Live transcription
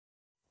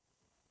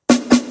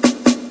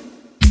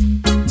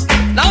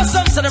Now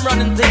some say them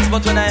running things,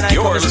 but when I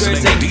come to screw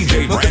things,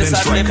 DJ look at the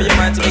side for your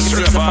mind to make it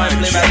feel so fine.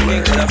 Play my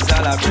king, that's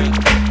all I bring.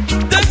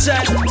 The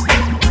check.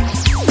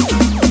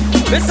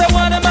 Mister,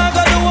 what am I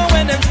gonna do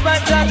when them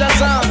smack Jaja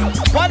sound?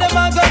 What am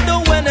I gonna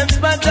do when them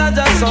smack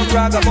Jaja sound?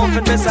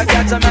 Ragamuffin, Mister,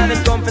 catch a man,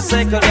 it come for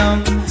cycle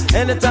down.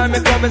 Anytime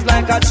it come, it's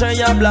like a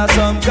tree and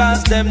blossom.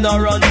 Cause them no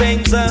run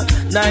things,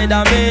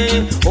 neither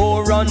me.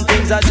 Who run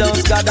things, I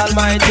just God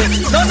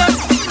Almighty. No, no.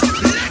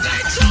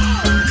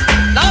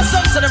 Now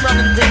some say them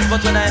running things,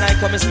 but when I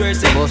come, it's great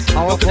things. Most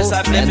powerful this,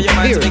 I play for your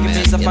mind to make it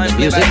feel so fine.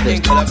 Play by the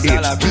king, that's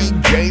all I bring.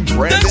 DJ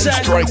Brandon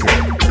Striker.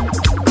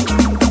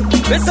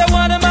 Mister,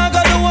 what am I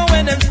gonna do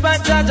when them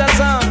smack Jaja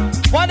sound?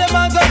 What am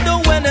I gonna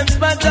do when them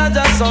smack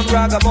Jaja sound?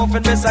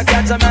 Ragamuffin, Mister,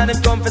 catch a man,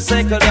 it come for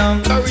cycle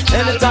down.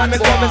 Anytime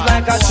it come, it's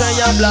like a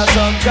tree and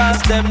blossom.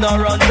 Cause them no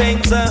run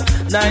things,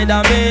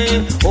 neither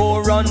me.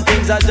 Who run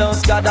things, I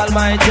just God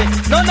Almighty.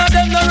 None of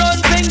them no run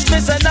things,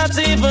 Mister, not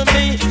even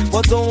me.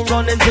 But who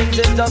running things,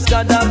 it's just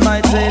God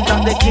Almighty.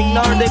 Not the king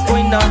nor the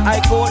queen nor high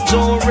court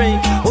jury.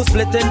 Who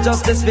splitting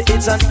justice for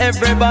each and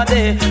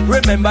everybody.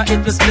 Remember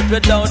it was split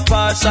without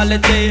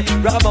partiality.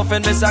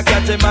 Ragamuffin, Mister,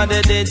 catch him and the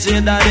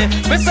DJ daddy.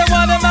 Mister,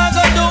 what am I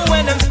gonna do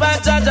when them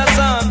smack Jaja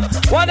son?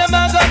 What am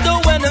I gonna do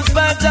when them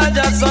smack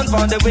Jaja son?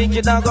 For the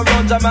wicked I go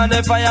run jam and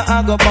the fire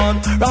I go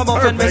burn.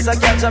 Ragamuffin, Mister,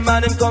 catch a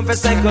man, him come for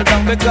cycle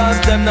down. Because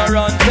them no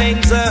run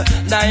things,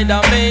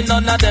 neither me.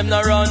 None of them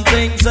no run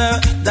things,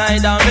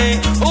 neither me.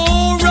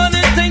 Who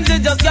running things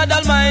is just God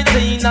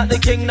Almighty. Not the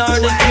king nor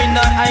the queen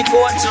nor high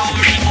court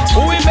jury.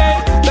 Who we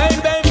bang,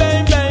 bang, bang,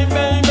 bang, bang,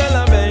 bang,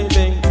 bang, bang,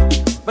 bang.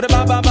 But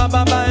bye, bye, bye,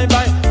 bye, bye,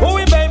 bye. Who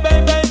we bang,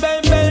 bang, bang,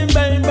 bang, bang,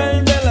 bang,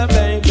 bang, bang,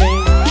 bang,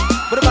 bang.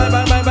 But bye,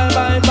 bye, bye, bye,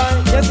 bye,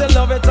 bye. Yes, you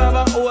love it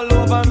over all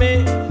over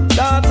me.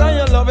 Daughter,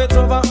 you love it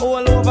over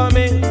all over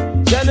me.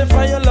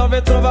 Jennifer, you love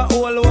it over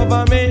all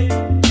over me.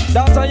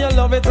 Daughter, you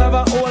love it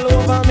over all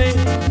over me.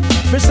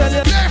 Michelle,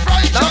 you...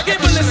 Now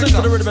people listen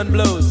to the rhythm and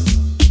blues.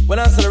 When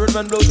I say the rhythm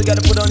and blues, you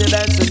gotta put on your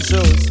dancing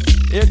shoes.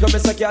 Here comes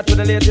Mr. Cat with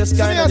the latest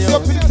kind of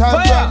news.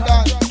 Fire!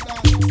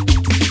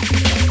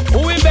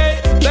 We bang,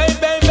 bang,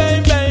 bang,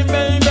 bang, bang,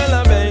 bang,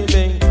 bang, bang,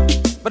 bang.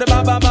 But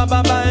bye, bye, bye,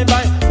 bye, bye,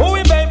 bye.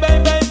 We bang,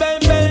 bang, bang, bang,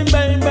 bang,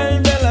 bang,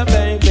 bang, bang,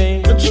 bang,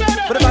 bang.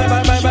 But bye,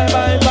 bye, bye, bye,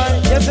 bye, bye.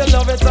 Yes, you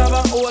love it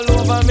over all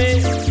over me.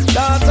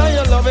 Daughter,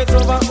 you love it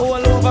over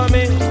all over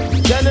me.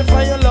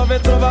 Jennifer, you love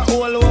it over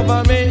all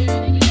over me.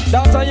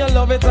 Daughter, you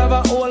love it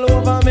over all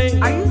over me.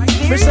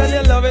 Michelle,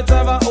 you love it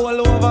over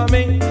all over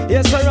me.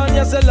 Yes, Sharon,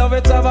 yes, you love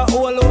it over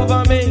all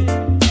over me.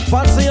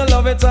 Patsy, you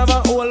love it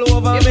over all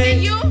over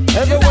me.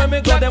 Everywhere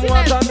me go, them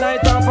want a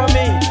night off for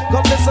me.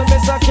 Come listen,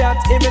 Mr. Cat,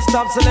 he me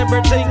stop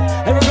celebrity.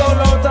 Every roll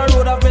out the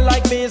road of me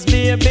like me is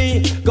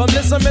baby. Come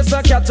listen,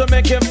 Mr. Cat, to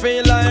make him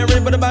feel like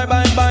everybody bye,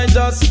 bye, bye.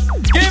 Just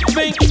give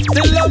me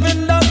the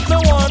loving that me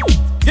want.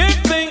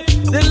 Give me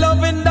the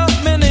loving that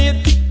me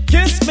need.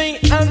 Kiss me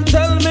and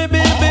tell me,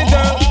 baby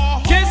girl.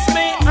 Kiss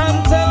me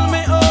and tell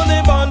me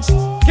honey bunch.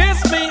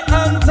 Kiss me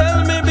and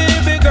tell me,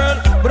 baby girl.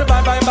 Bye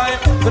bye bye bye,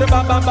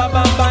 bye bye bye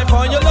bye bye.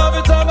 For you love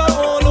it over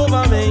all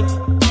over me.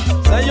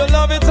 Say you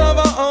love it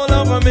over all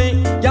over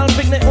me. Y'all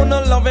pick the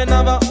uno loving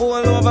over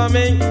all over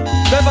me.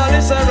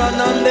 Beverly Sharon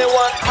and the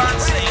one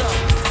fancy.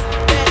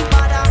 Get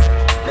better,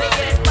 me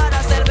get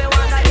better, say me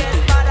wanna get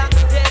better.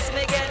 Yes,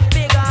 me get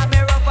bigger, me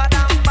rougher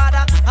than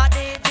butter.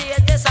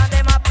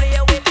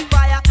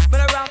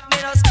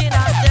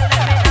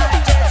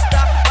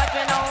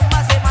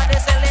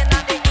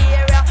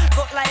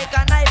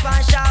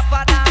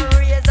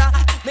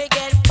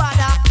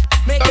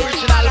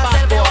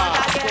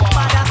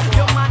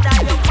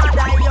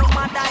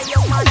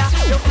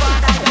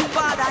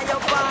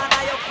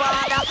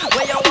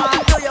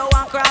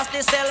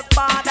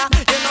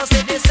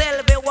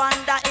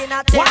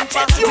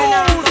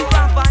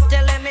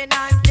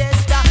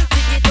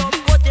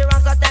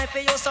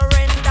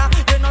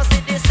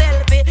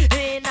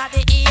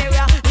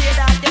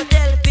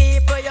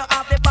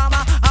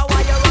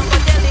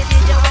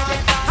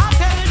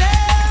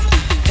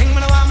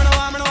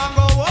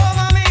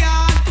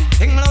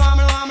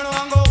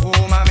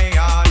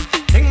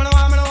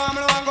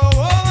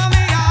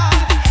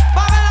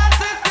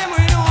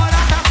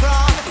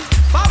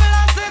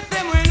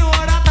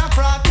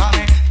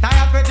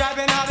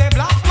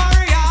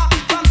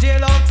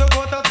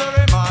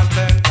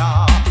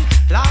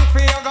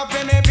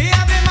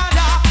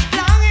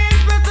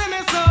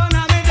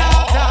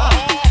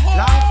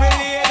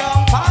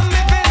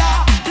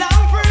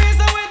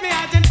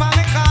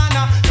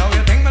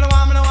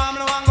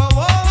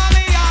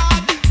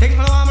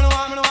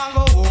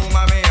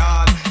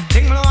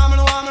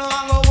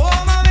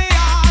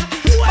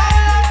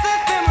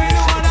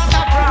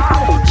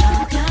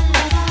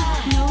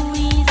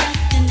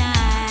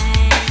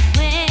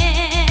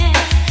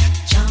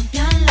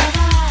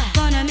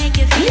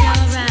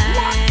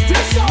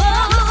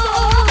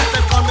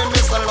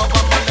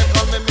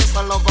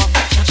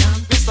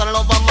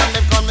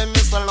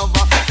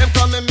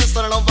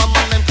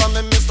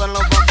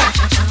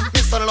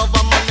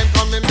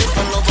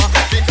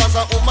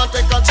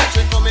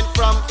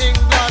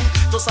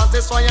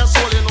 satisfy her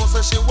soul, you know,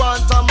 so she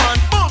want a man.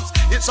 Booms,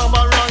 it's a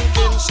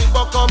ranking, she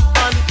go come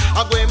and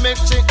I go make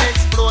she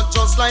explode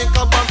just like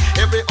a bomb.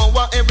 Every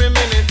hour, every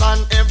minute,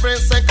 and every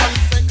second.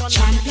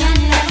 Champion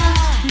lover,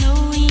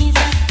 no ease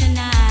up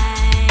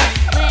tonight.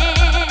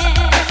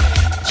 Well,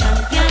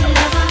 champion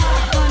lover,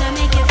 gonna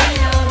make you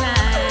feel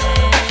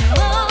alright.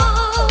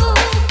 Whoa.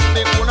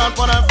 They put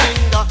on her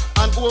finger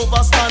and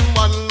overstand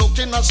one.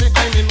 Looking at she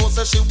eye, me know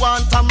say she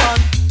want a man.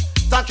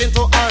 Talking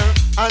to her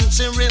and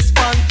she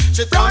respond.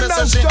 She tell me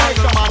say she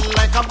handle man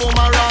like a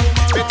boomerang.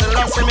 We tell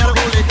her say me a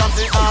hooligan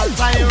the all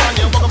time run.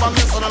 You walk up and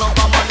miss on a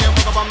man, you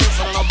walk up and miss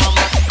on a man.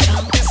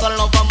 Miss on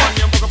a man,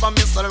 you walk up and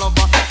miss on a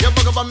man. You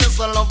walk up and miss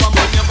on a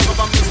man, you walk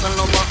up and miss on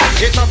a man.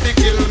 It a fi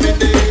kill me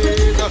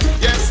dead.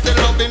 Yes, the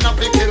loving a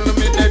fi kill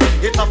me dead.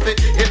 It a fi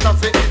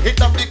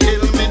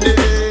kill me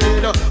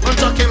dead. And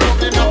Jackie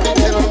loving a fi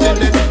kill me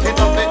dead. It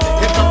a fi.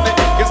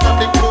 It's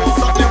not the clothes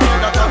of the way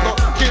that I go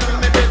kill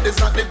me dead. It's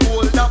not the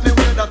gold that me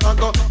wear that I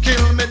go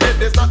kill me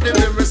dead. It's not the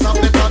lyrics of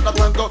me thought that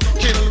I go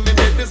kill me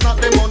dead. It's not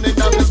the money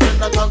that me spend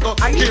that I go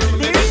kill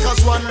me dead.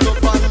 Cause one look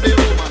on the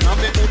woman and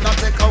me could not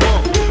take a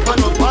walk. One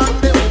look on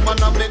the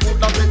woman and me could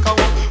not take a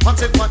walk. One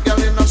take my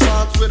girl in a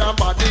shorts with her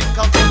body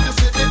cock. You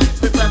see it?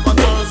 The type of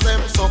girls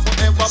them so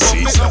forever but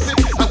me happy.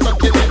 And to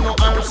kill me no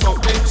iron so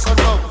big so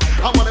dumb.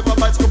 And whenever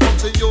bites come up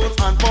to you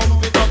and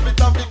bump it up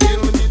and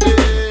kill me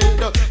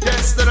dead.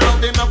 Yes, the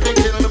loving of me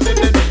kill me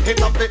dead.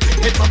 Hit up it,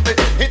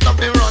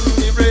 run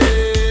me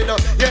red.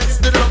 Yes,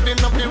 the loving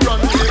of me run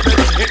me red.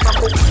 Hit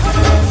up it.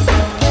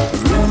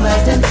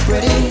 Rumors and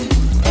spreading,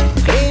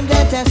 claim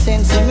that I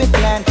sense in me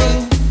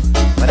planting,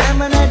 but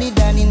I'm another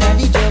done in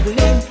the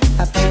juggling.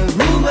 I feel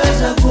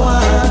rumors of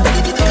war.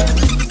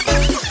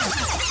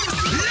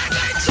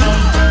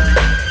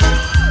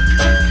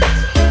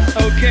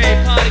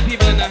 Okay, party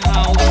people in the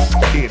house.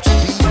 It's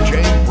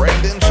DJ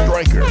Brandon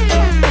Stryker.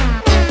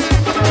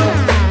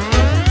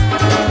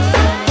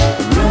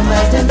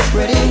 Rumors and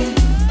spreading,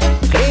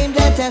 claim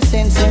that I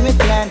sense in me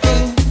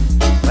planting,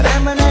 but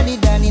I'm another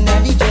done in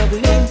the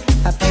juggling.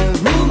 I feel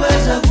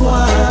rumors of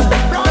war.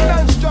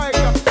 Brandon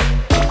Stryker.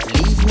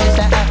 Please,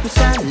 Mr.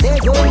 Akusan,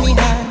 let go me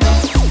hand.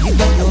 You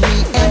don't know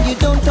me and you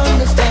don't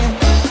understand.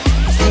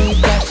 See me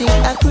flashing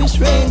a Chris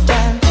Rain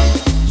tan.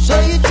 So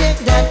you check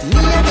that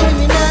me a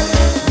criminal.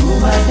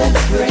 Rumors and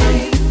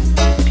spreading,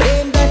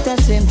 claim that I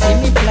sense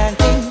in me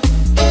planting,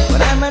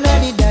 but I'm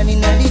another done in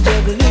the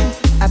juggling.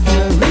 I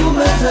feel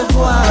rumors of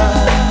war.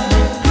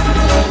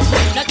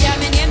 No care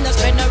me name, no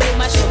spread no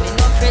rumor, show me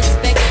no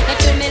respect. No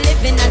to me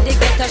living at the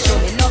ghetto, show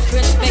me no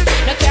respect.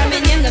 No care me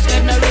name, no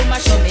spread no rumor,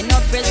 show me no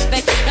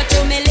respect. No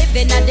to me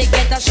living at the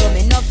ghetto, show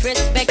me no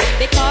respect.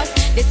 Because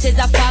this is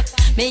a fact,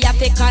 me have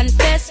to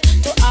confess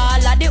to all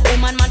of the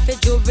woman man for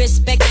due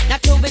respect.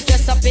 Not to be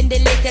dressed up in the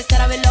latest that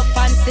I will look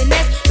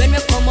fanciness. When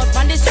we come out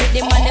from the street,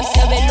 the man them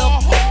say we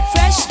look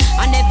fresh,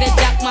 and every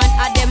jack man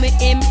at them we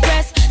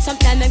impress.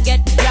 Sometimes them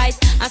get bright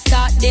and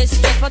start this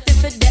stress, but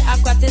if it they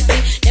aquatic see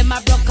them a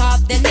broke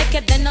off the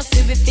naked, then no see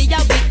we fear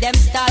with them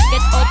start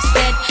get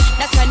upset.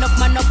 That's why no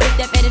man no put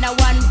them head in a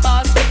one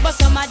basket, but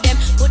some of them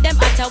put them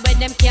out where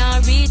them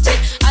can't reach it.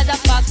 As a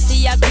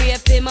foxy a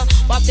grape him,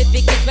 want to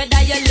pick it whether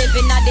you're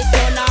living at the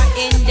town or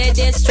in the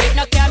district.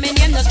 No care me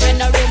name, no spread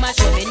no rumor,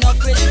 show me no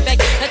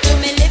respect. No to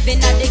me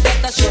living at the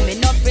ghetto, show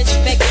me no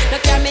respect. No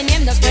care me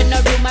name, no spread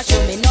no rumor, show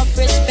me no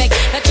respect.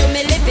 No to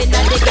me living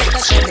at the ghetto,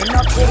 show me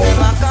no respect.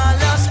 Them a call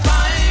us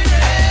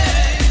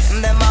pirates,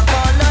 them a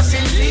call us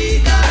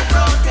illegal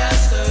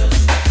broadcasters,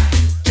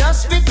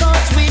 just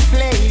because we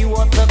play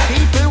what the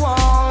people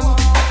want.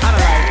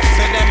 Alright,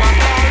 so them a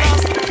call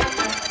us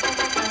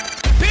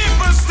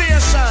People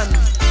Station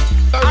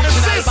and the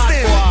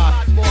system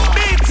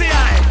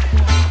BTI.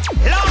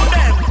 Love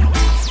them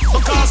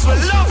because we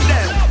love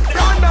them.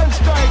 Brandon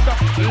Stryker.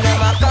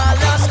 Them a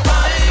call us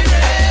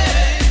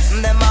pirates,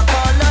 them a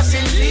call us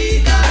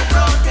illegal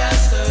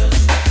broadcasters,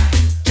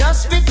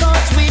 just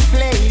because we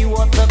play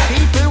what the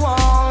people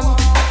want.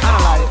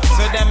 Alright,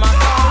 so them a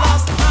call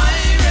us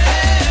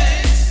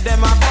pirates,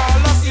 them a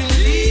call us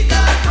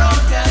illegal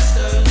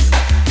broadcasters.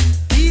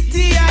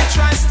 BTI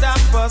try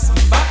stop us,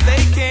 but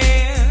they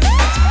can't.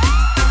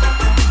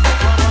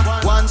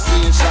 One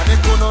station they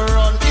couldn't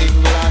run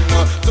England,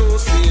 two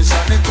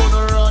station they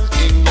couldn't run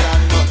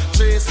England,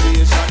 three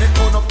station they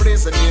couldn't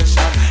place the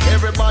nation.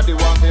 Everybody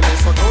want me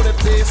listen to the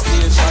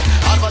PlayStation.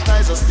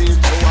 Advertisers steal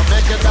through and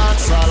make a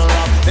dance all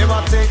rap. They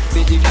want take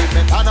the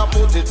equipment and I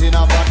put it in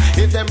a van.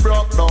 If them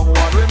broke down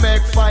one, we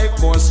make 5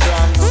 more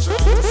strong.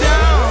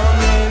 Down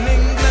in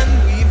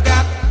England we've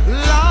got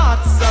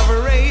lots of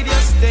radio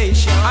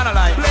stations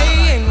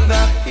playing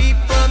the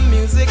people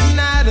music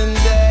night and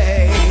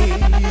day.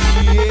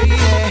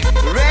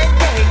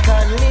 Reggae,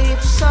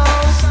 calypso,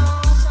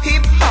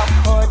 hip hop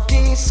or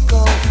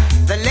disco,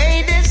 the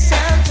latest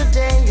sound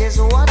today is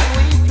what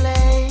we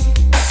play.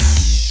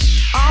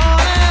 On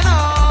and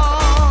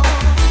on,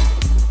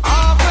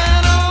 off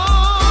and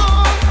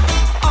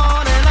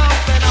on and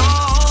off and on.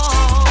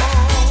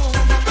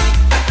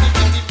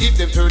 If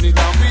them turn it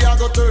on, we are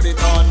go turn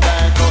it on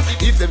back.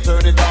 If them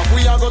turn it on,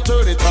 we are go go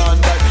turn it on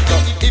back.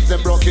 If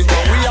them broke it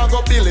down, we a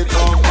go build it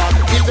on back.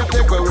 If them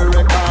take where we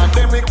record,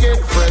 then we get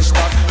fresh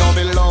back. Now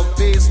me love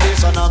this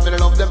station and me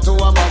love them to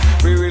a man.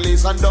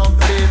 Re-release and dump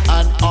it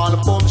and all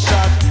boom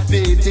shot.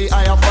 DT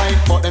I am fine,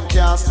 but them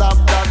can't stop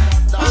that.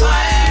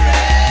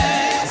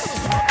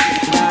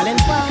 Darling,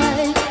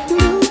 fly,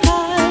 move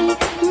high,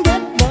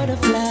 get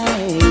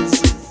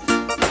butterflies.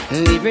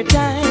 Every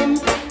time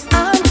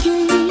I'm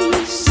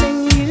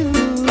kissing you.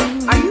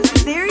 Are you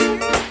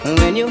serious?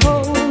 When you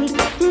hold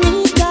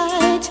me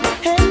tight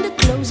and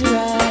close your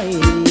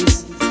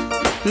eyes,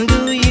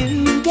 do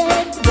you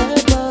get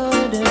the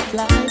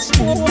butterflies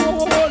too?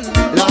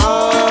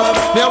 Love,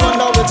 me I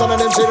wonder which one of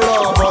them she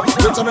love.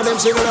 Which one of them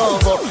she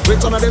love?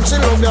 Which one of them she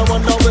love? Me I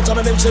wonder which one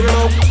of them she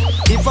love.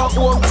 If I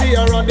home tea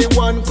around the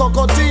one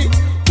cockatoo,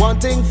 one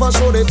thing for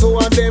sure the two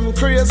of them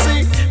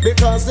crazy,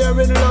 because they're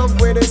in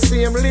love with the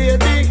same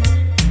lady.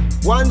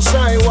 One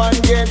shy, one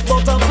get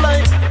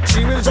butterfly.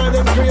 She will drive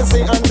them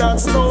crazy and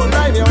that's no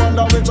lie. Me I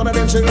wonder which one of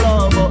them she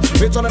love.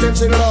 Which one of them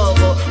she love?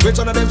 Which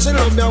one of them she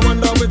love? Me I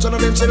wonder which one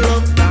of them she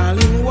love.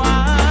 Darling,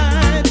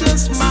 why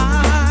does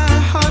my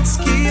heart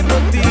skip a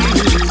beat?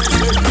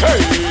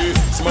 Hey,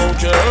 smoke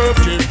your herb,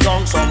 keep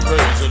down some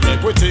praise. And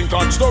make we think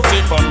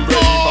constructive and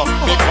brave.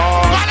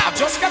 Because I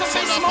just gotta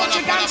say, smoke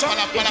your ganja.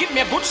 It give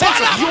me a good sense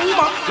of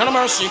humor, none of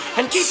mercy,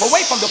 and keep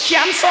away from the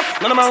cancer,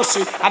 none of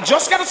mercy. I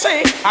just gotta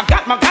say, I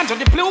got my ganja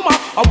diploma.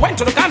 I went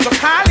to the ganja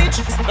college,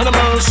 none of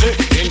mercy.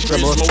 Increase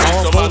my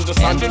wisdom,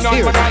 understanding of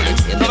my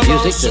knowledge, none of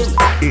mercy.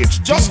 It's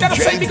Just gotta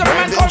say, DJ because the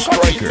man Brandon called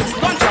Country, Striker.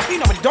 ganja, you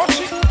know me, don't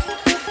you?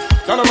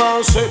 None of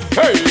mercy.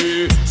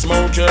 Hey,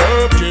 smoke your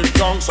herb, keep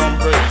down some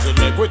praise. And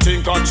make we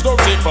think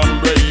constructive and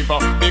brave.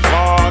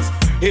 Because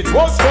it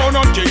was found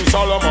on King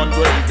Solomon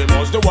grave. He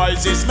was the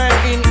wisest man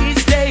in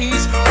his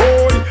days.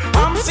 Oh,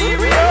 I'm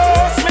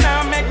serious, me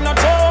nah make no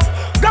joke.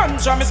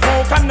 Ganja me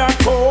smoke and not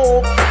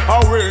coke.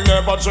 I will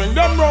never drink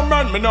them rum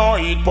and me no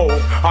eat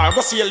pork. I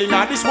go sailing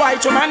on this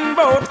white man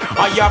boat.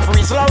 I have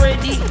reason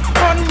already,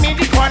 on me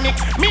the chronic.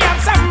 Me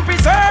have some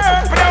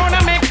preserve, but I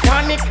wanna make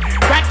tonic.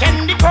 Crack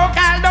and the coke,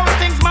 all those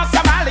things must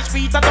abolish.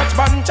 Peter touch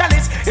bun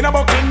chalice in a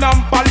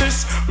Buckingham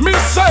Palace. Me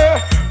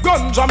say,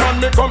 ganja man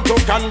me come to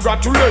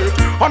congratulate.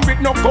 And with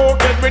no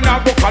cokehead we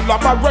not go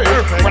collaborate.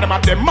 When them a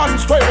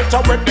demonstrate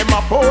or when them a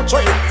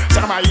portray,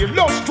 say them a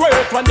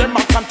illustrate when them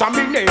a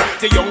contaminate.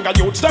 The younger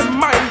youths them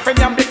mind for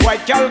them this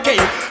white calcate.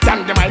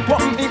 Then them I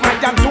put the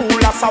mind and do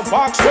less of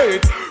walk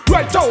straight.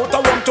 Right out I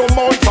want to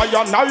Mount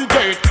Zion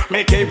Gate.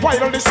 Make it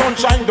while the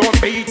sunshine,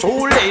 don't be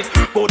too late.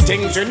 Good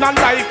things in a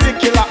life the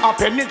killer a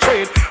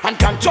penetrate. And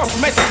can just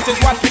message is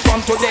what we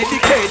come to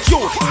dedicate.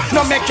 You,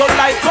 no make your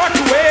life go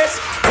to waste.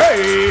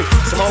 Hey,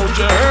 smoke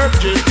your herb,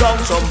 give down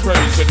some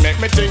praise. It make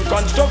me think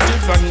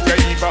constructive and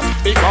grave.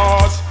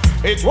 Because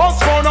it was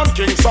found on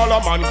King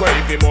Solomon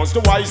grave. He was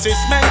the wisest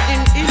man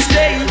in his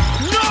day.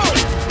 No!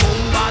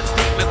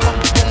 Bombastic, we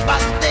come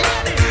bombastic.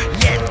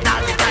 Yes,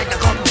 now the tiger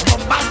comes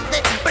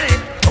bombastic.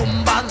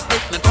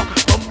 Bombastic, we come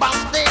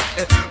bombastic.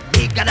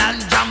 Bigger than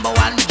Jumbo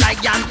and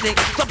gigantic.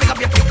 So pick up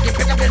your picky,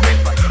 pick up your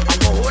grip. I'm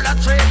go hold a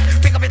trip.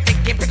 Pick up your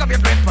ticky, pick up your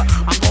grip.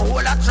 I'm go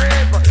hold a trip.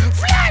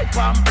 Fly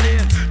from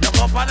plane, look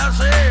up on a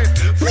ship.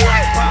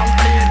 Fly from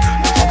plane,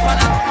 look up on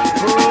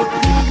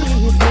a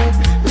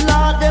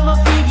Lord, them a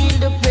feel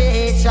the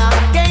pressure.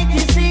 Can't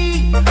you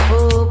see?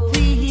 Oh,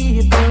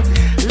 people.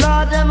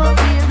 Lord, them a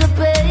feel the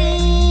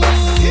pain.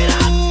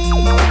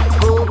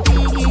 Oh,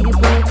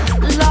 people.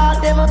 Lord,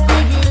 them a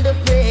feel the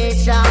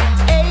pressure.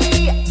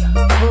 Hey,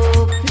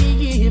 oh,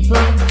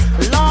 people.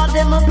 Lord,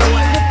 them a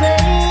feel the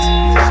pain.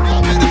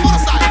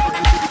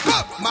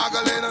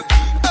 Magdalena,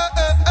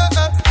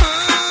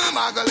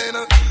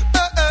 Magdalena,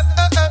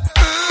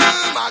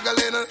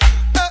 Magdalena,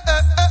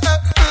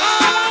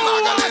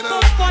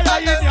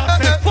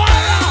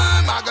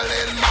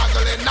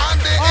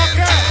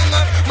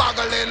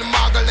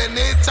 Magdalene,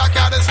 it's a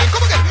cat sing.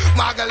 Come again,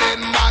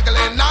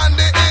 Magdalene, and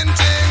the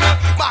ending.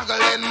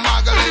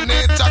 Magdalene,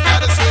 it's a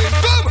cat sing.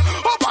 Come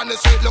up on the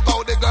street, look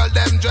how the girl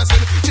them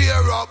dressing.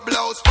 Tear up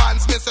blouse,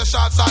 pants, miss a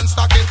shots and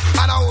stocking,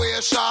 and I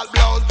wear short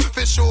blouse,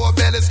 for show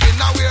belly skin.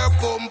 I wear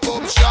pum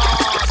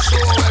shorts,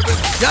 show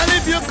everything. Y'all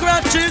if your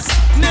crutches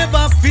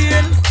never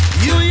fail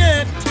you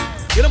yet.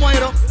 You know what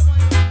you know?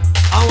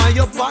 I want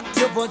you back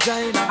your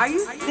vagina. Are you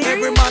serious?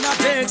 Every man I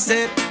takes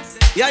it.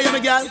 Yeah, you me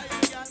girl.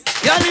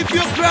 Y'all if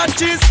your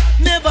crutches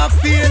never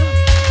fail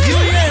you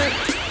yet.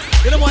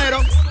 You know what you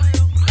know?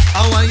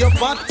 I want you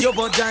back your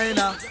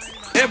vagina.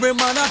 Every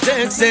man I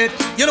takes it.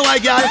 You know why,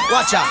 girl?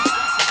 Watch out.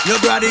 You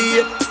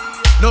graduate.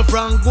 No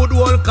from good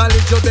old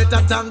college, you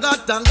better thank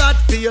God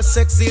for your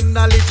sexy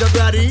knowledge. You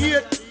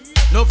graduate.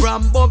 No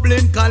from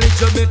bubbling college,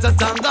 you better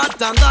thank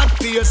God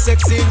for your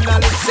sexy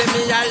knowledge. Say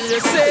me all you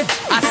say,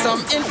 as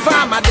some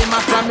informer, them a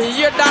from me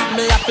hear that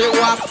me have to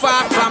walk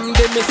far from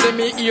them. Me say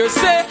me hear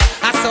say,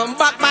 I some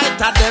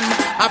backbiter them.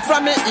 And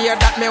from me ear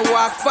that me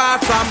walk far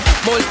from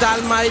Most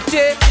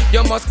Almighty.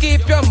 You must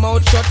keep your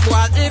mouth shut,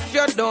 boy. If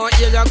you don't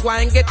hear, you go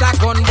and get a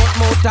gun. But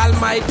Most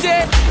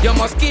Almighty, you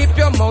must keep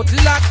your mouth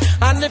locked.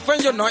 And if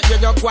you not hear,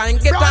 you go and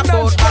get a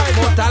boat. But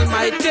Most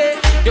Almighty,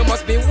 you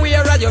must be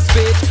aware of your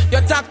speech.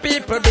 You talk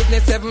people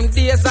business 7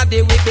 days a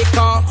day week.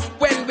 Because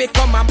when we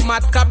come a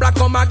mad cabra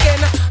come again.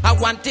 I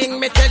one thing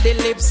me tell the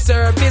lip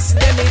service.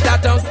 Them is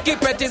that don't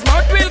keep it his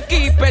mouth will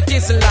keep it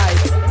his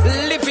life.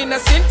 Live in a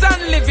sins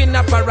and live in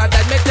a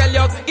paradise. Me tell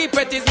you keep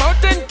it his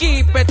mouth and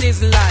keep it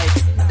his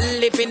life.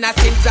 Live in a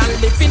sins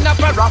and live in a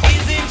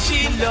paradise. Isn't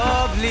she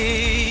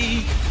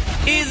lovely?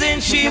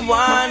 Isn't she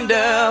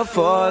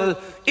wonderful?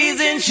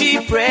 Isn't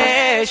she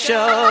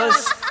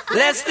precious?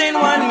 Less than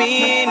 1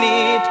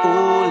 minute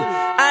old.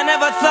 I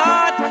never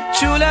thought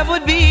true love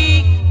would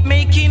be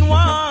making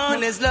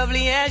one as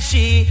lovely as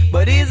she.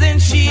 But isn't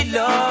she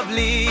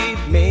lovely?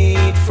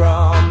 Made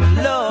from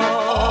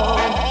love.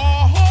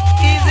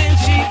 Isn't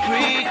she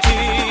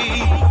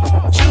pretty?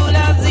 True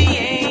love's the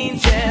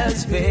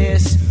angel's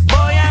best.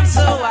 Boy, I'm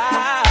so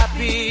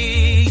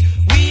happy.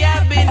 We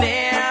have been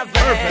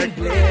heaven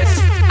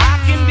blessed. I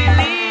can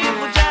believe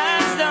what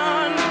God's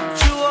done.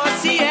 True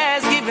us, he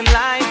has given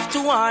life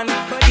to one.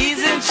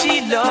 Isn't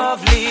she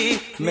lovely?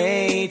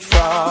 Made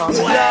from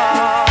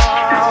love.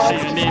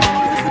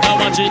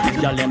 Watch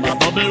it, y'all them a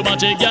bubble,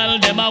 watch it, y'all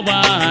them a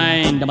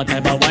wine. Them a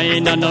type of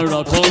wine and a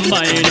rock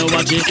combine,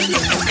 watch it.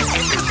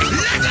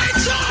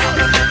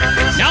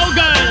 Now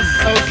girls,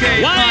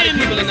 okay, wine,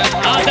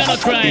 all them a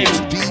crime.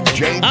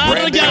 All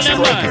the girls them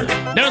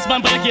wine. There's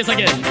one by the case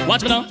again,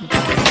 watch me now.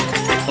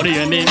 What do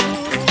you mean?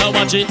 Now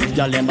watch it,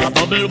 y'all them a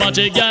bubble, watch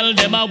it, y'all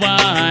them a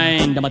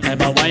wine. Them a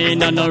type of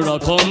wine and a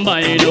rock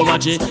combine,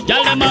 watch it.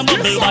 Y'all them a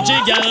bubble, watch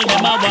it, y'all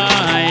them a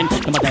wine.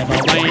 Them a type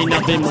of wine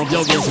up, they move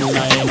your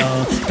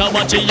waistline. Cause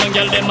watch it, young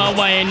girl, them a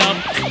wine up.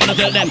 Wanna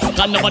tell them,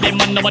 cause nobody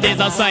man, nobody's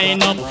a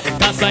sign up.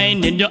 Cause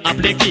sign in your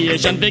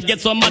application, they get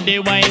some of the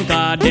wine.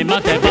 Cause them a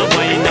type of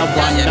wine up,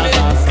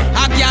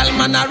 a girl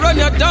man a run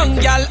your down,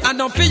 girl, and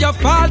don't feel your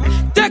fault.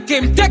 Take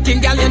him,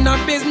 girl, you no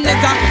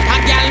business.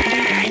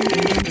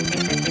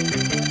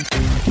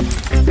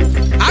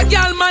 A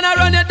girl man a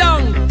run you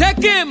down,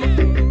 take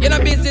him. You know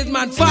business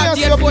man,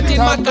 48, 14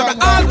 man,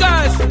 all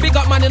girls. Big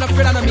up man, you no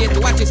afraid of no mate,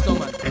 watch this no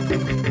man.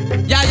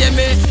 Yeah, yeah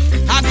me.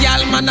 A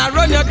girl man a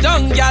run you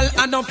down, girl,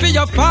 and don't feel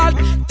your fault.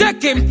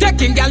 Take him,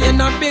 girl, you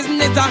no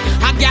business.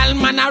 A girl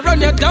man a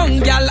run you down,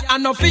 girl,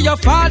 and don't feel your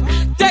fault.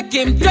 Take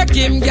him,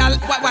 girl,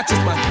 watch this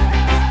man.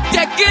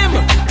 Take him,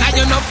 cause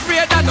you're not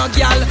afraid of no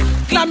girl.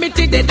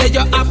 Calamity day you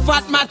have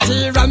fat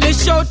material. Me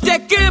show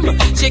take him,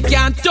 she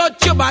can't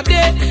touch your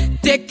body.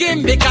 Take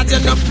him because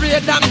you're not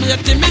afraid of me.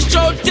 Me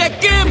show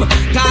take him,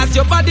 cause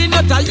your body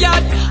not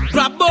tired.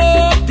 Grab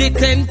up the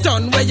 10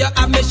 ton where you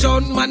have me show.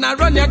 Man I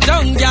run your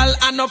down, girl,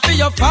 and not for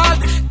your fault.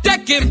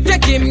 Take him,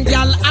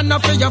 girl, and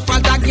not for your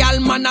fault. A girl,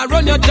 man I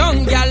run your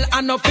down, girl,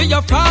 and not for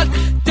your fault.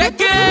 Take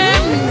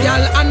him,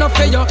 girl, and not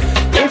for your.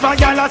 If a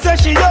girl say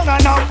she young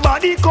and her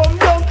body come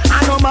down,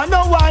 I know man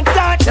no want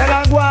that, tell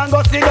her go and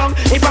go sit down.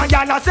 If a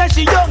girl say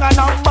she young and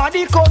her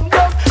body come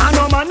down, I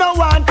know man no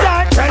want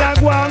that, tell her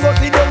go and go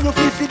sit down. You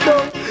feel sit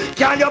down,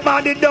 girl your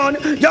body done.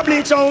 You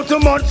bleach out too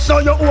much, so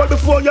you old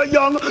before you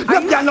young.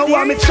 Them girl no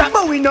want me chat,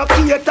 but we no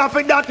cater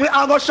for that. We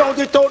a go shout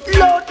it out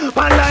loud.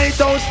 Man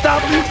light out,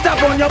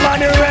 stop on your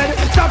body red,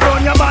 stop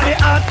on your body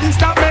hot.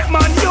 Stop make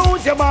man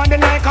use your body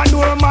like a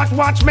doormat.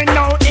 Watch me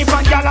now. If a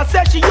girl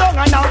say she young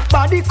and her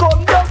body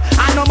come down,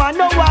 I know man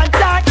no want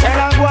that, tell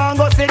her go and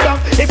go sit down.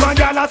 If a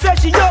girl say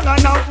she young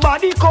and her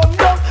body come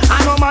down,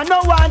 I know man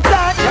no want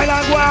that, tell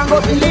her go and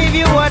go. Believe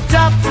you what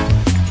up,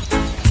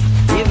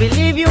 you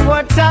believe you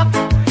what up,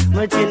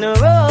 but you know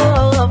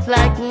rough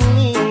like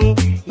me,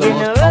 you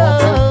know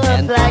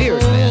rough like me.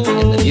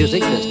 In the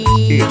music business.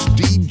 It's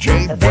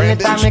DJ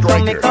Brandon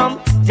Striker. Me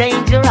come,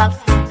 dangerous,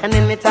 and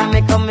anytime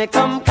me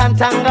come,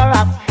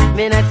 cantangerous.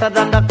 Me nicer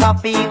than the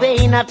coffee, we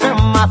in a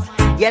thermos.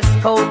 Yes,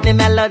 quote the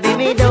melody,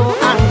 me do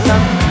answer.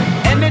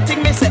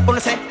 Anything me say, wanna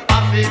say,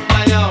 happy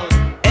fly out.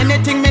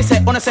 anything me say,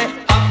 wanna say,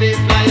 Happy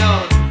fly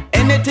out.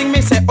 anything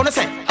me say, wanna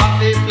say,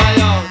 Happy fly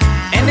out.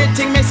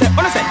 anything me say,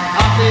 wanna say,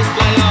 Happy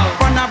fly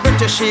out. wanna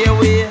British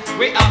Airways,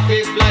 We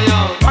happy fly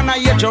out. wanna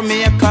hear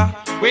Jamaica,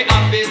 We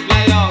happy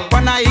fly out.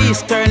 wanna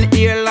Eastern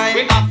We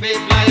Airline, happy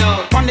fly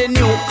out. on the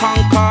new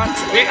Concorde.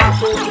 We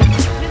happy.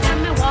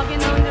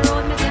 Walking on the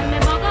road, me tell me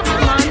walk up on.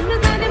 Me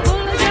tell them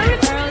full of cherry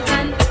pearls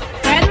and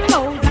red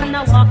rose, and I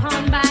walk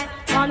on by.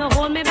 Wanna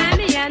hold me by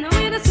me hand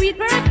with a sweet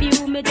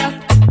perfume. Me just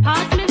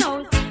pass me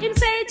nose. Him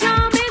say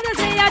charming, I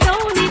say I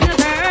don't need no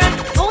girl.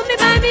 Hold me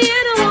by me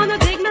hand, I wanna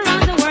take me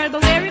around the world,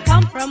 but where it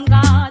come from,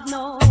 God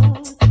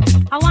knows.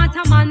 I want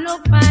a man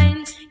look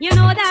fine, you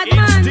know that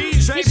man. He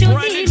should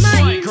be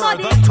my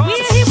body.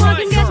 Where he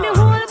walking, get me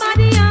whole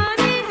body on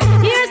it.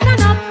 Here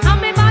stand up,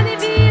 and my body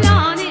feel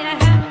on it.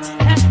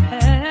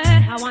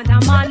 I want a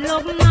man look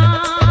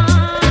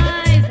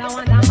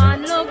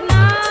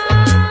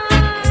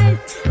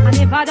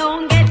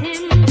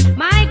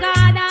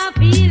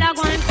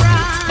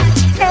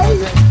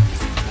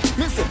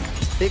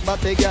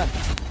body girl.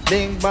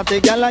 Big body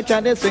girl, I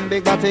try to swing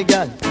big body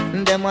girl.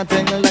 Them a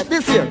thing like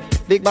this here,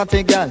 big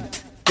body girl.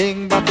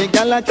 Big body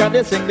girl, I try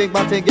to swing big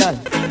body girl.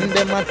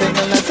 Them a thing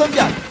like some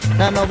girl.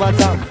 Nah no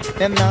bottom,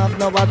 them nah have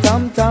no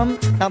bottom,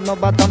 have no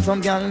bottom.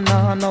 Some girl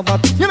nah no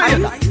bottom. You know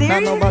that? Nah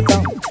no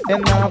bottom,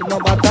 them nah have no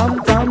bottom,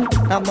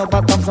 have no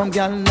bottom. Some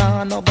girl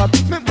nah no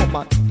bottom. Me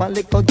woman, one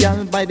little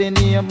girl by the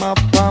name of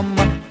Pam.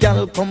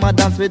 Girl come a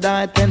dance with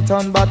her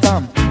 10-ton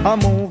bottom. I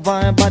move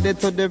her body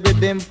to the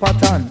rhythm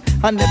pattern.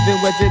 And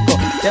everywhere she go,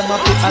 them a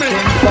put a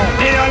thing down.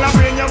 Hey, all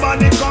bring your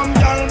body come,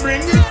 girl,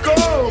 bring it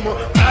come.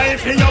 I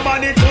feel your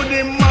body to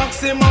the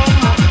maximum.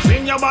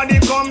 Bring your body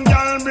come,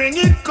 girl, bring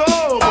it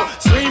come.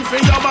 Scream for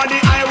your body,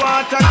 I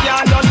want a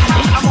girl.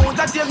 I'm out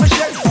of take me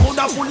shake, put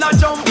a full of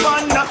jump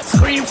on.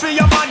 Scream for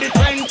your body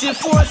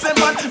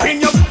 24/7.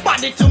 Bring your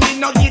body to me,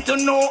 no get to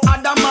know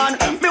other man.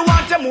 Me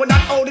want you more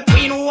than all the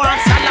queen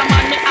wants.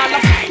 Salaman, me all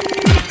of.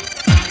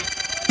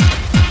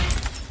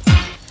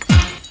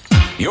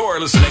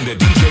 You're listening to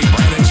DJ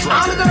Brandon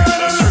Stryker. I'm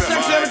the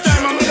sex every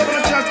time I'm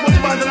gonna chance put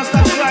the band and I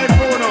start to drive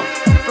for now.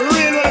 For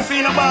real, when I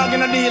feel a bag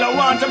in a deal, I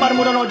want somebody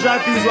more than no dry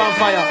peas on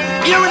fire.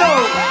 Here we go,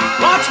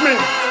 watch me.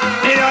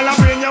 Hey, all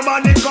bring your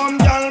body come,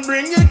 girl,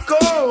 bring it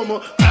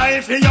come. I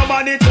feel your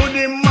body to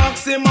the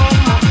maximum.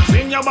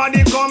 Bring your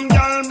body come,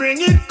 girl, bring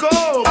it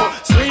come.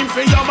 Scream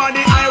for your body,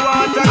 I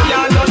want a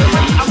girl.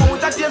 I'm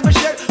out of table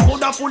shake,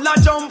 put a full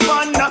of jump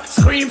on.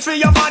 Scream for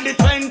your body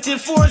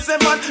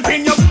 24/7.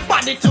 Bring your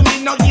body to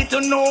me, no get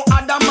to know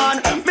other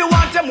man. Me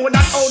want you more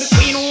than all the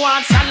queen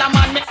wants.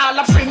 Salaman, me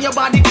all bring your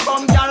body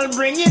come, girl,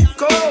 bring it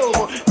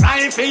come.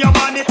 Cry for your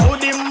body to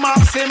the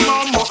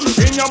maximum.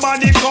 Bring your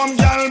body come,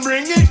 girl,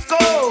 bring it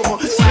come.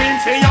 Scream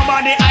for your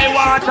body, I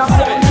want to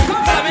say.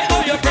 Tell me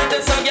how you pretty,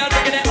 so girl,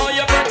 picking it, how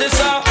you pretty,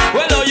 so.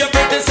 Well, how you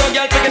pretty, so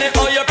girl, picking it,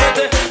 how you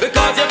pretty.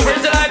 Because you're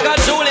pretty like a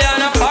Julia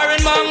and a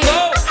foreign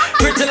mango.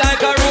 Pretty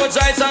like a Rolls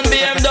Royce and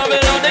BMW.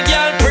 Now the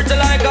girl pretty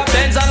like a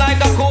Benz and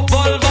like a coupe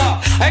Volvo.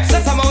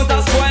 Excess amount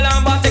of spoil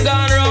and body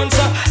gone round,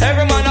 so.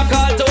 Every man a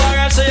call to her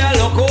and she a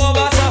look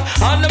over, so.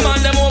 And the man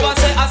them over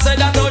say, I said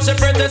that how she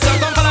pretty, so.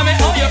 Come follow me,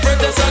 how you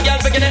pretty, so girl,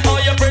 picking it, how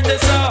you pretty,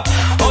 so.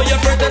 How you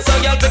pretty, so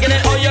girl, picking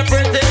it, how you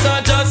pretty, so.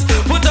 Just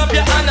put up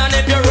your hand and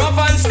if you're rough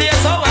and stay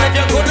so. And if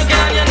you're good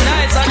looking and you're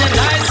nice and you're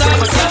nice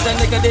and Captain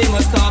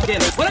Nicodemus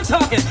talking.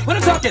 When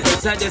I'm talking,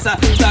 say this a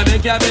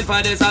stabbing cabin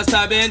for this a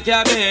stabbing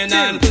cabin.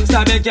 And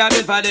stabbing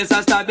cabin for this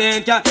a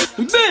stabbing cabin.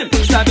 Bim!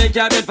 Stabbing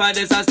cabin for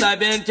this a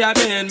stabbing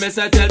cabin.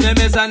 Mister tell me,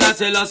 Mr.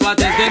 Nachilus, what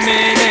is the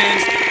meaning?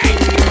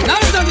 Now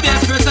it's time to be a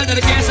special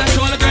dedication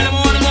to all the girl who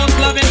want the most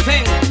loving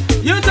thing.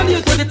 You tell me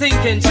what you're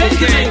thinking,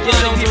 thinking.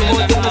 Don't you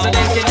hold to us and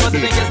thinking, what's the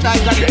thinking, start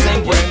thinking.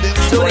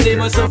 So the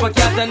demons so for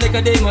Captain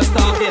Nicodemus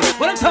talking.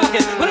 When I'm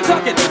talking,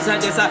 say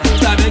this a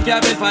stabbing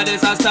cabin for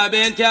this a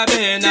stabbing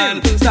cabin.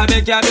 And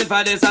stabbing cabin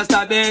for this a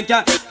stabbing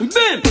cabin.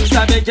 Bim!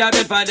 Stabbing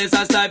cabin for this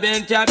a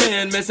stabbing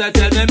cabin. Mister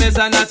tell me,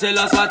 Mr.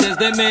 Nachilus, what is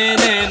the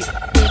meaning?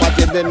 What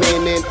is the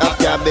meaning of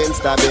cabin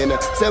stabbing?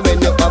 Say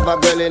when you have a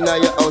girl in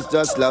your house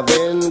just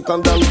loving.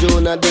 Come down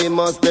June and they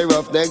must be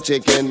roughneck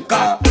chicken.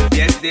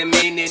 Yes, the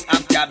meaning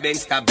of cabin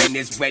stabbing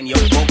is when you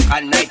book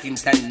a night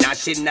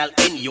international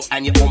in you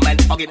and your woman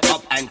hug it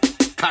up and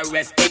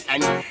caress it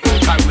and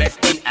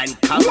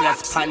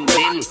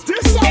corresponding.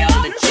 Tell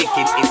the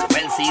chicken is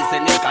well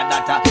seasoned. Cause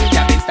that a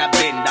cabin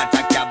stabbing, that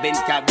a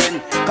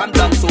cabin. Come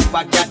down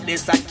super cat,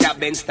 this a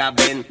cabin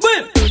stabbing.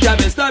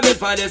 Cabin stabbing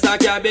for this a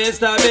cabin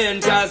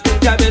stabbing. Cause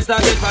cabin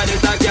stabbing for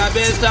this a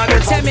cabin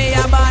stabbing. Say me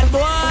a bad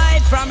boy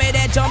from me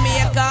the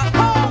Jamaica.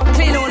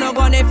 Clean on no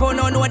gun if you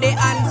no know the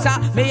answer.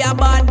 Me a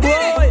bad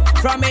boy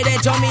from me the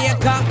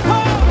Jamaica.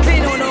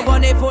 Clean on no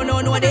gun if you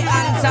no know the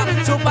answer.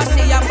 Super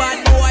see a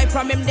bad boy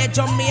from him the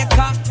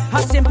Jamaica.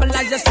 As simple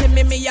as you see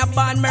me a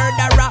bad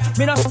murderer.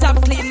 Me no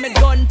stop clean me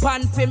gun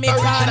pan for me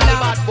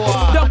corner.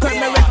 Don't hurt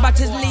me with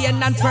batches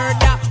laying and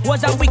further.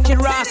 Was a wicked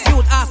raw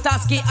suit,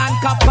 Starsky and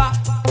Kappa.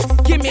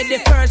 Give me the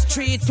first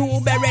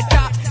 3-2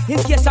 Beretta. In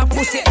case a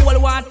pussy all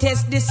want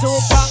test the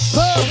super.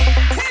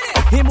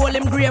 Him hold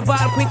him grave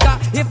all quicker.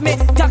 If me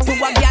talk to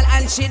a girl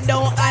and she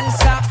don't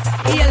answer,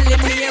 he'll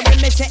leave me here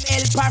when me say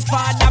help her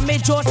father. Me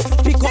just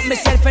pick up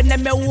myself and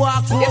then me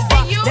walk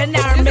over. Then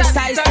her me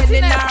size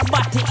in her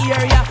body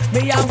area.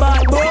 Me a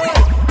bad boy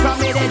from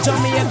me the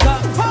Jamaica.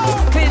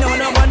 Clean on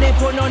no money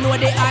for no know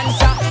the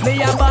answer.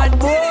 Me a bad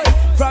boy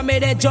from me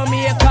the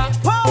Jamaica.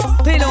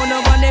 Clean on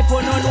no money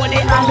for no know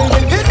the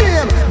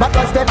answer. Bad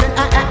boy stepping,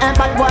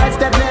 bad boy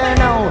stepping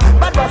now.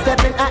 Bad boy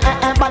stepping,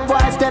 bad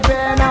boy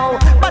stepping now.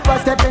 Bad boy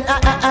stepping,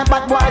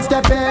 bad boy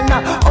stepping.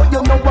 Oh,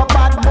 you know a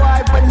bad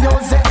boy when you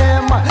see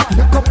him.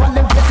 Look up on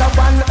them face of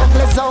one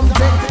ugly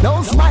something.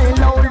 No smile,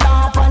 no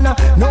laugh, and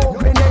no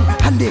grinning.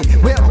 And they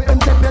will him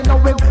stepping, know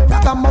him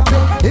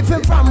ragamuffin. If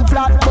him from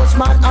Flatbush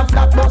man, a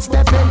Flatbush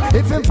stepping.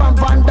 If him from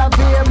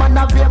Vanderveer man,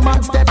 a Veer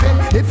man stepping.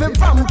 If him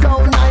from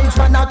Crown Heights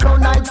man, a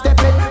Crown Heights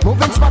stepping.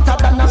 Moving smarter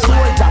than a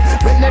soldier.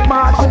 When they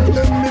march,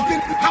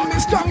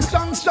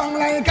 I'm strong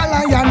like a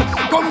lion.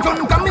 Come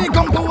front of me,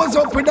 come pose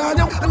up with all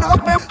you. And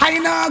up me, I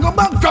now go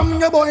back from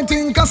your boy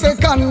think a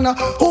second.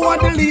 Who are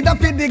the leader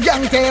for the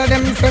gang. Tell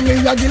them say me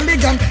a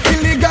Gilligan.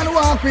 Gilligan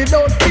walk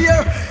without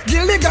fear.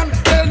 Gilligan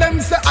tell them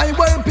say I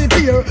will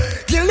prepare.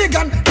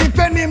 Gilligan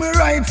defend him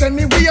rights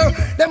anywhere.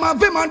 Them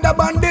have him under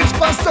bandage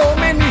for so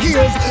many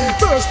years.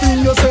 First thing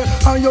you say,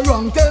 are you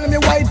wrong? Tell me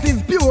white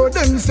is pure.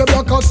 Then say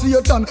black or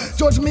Satan.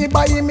 Judge me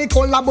by me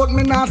color, but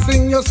me not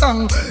sing your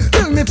song.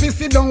 Tell me fi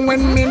sit down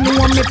when me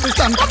know me fi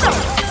stand.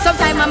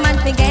 Sometime a man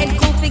forget,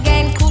 cool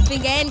again, cool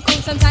again,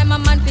 cool. Sometime a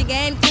man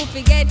forget, cool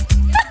forget.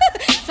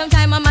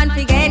 Sometime a man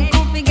forget,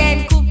 cool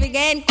again, cool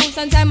again, cool.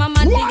 Sometime a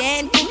man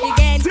forget, cool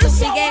again, cool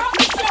again.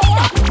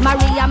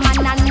 Maria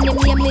man and him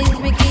name is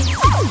Ricky.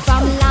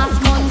 From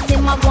last month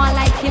him a go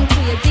like him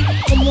crazy.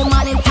 Come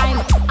woman in time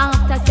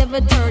after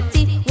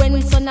 7:30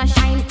 when sun a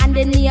shine and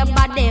the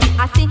neighbor them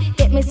I see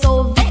get me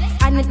so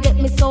vexed and it get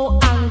me so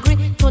angry.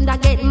 Thunder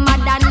get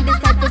mad and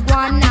decide to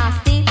go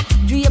nasty.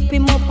 Drape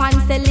him up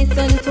and say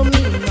listen to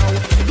me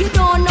now. You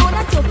don't know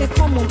that you fi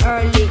come home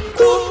early.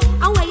 Cool.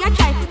 And when you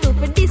try to do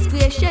for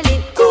disgrace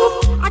Shelly.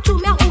 Cool. I true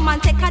me a woman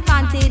take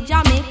advantage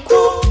of me.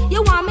 Cool.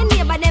 You want me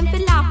neighbor them fi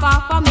laugh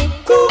off of me.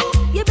 Cool.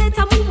 You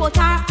better move out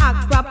and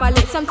act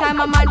properly.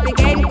 Sometime a man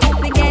begin,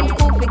 cool again,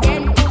 cool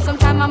again, cool.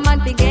 Sometime a man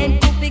begin,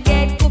 cool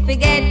again, cool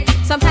again.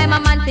 Sometime a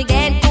man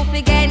begin, cool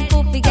again,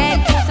 cool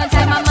again, cool.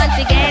 Sometime a man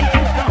begin.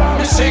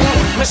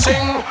 Me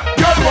sing,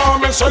 girl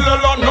want me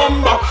cellular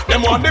number.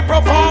 Them want the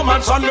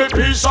performance and the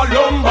piece of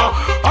lumber.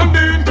 And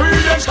the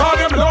ingredients cause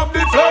them love the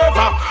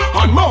flavor.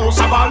 And most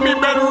of all me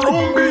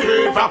bedroom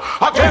behavior.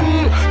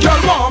 Again,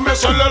 girl want me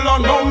cellular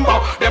number.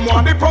 Them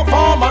want the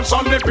performance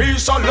and the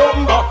piece of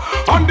lumber.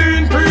 And the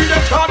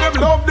ingredients cause them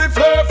love the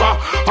flavor.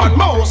 And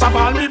most of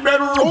all me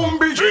bedroom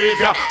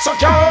behavior. So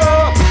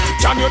girl,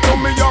 can you do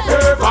me a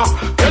favor?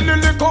 Tell the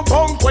little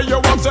punk where you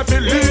want to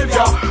leave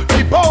ya.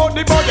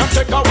 The boy and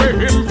take away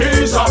him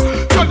visa.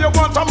 Tell you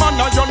want a man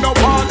and you no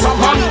want a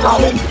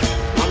man.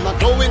 I'm not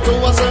going to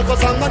a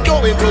circus, I'm not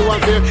going to a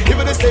fair.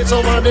 Even the stage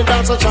over the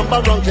dancer, jump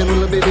around, can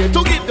will be there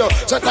to give you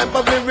such type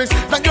of lyrics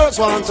that girls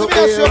want to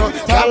hear.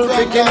 Girl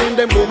picking in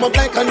them boom up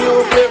like a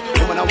new player.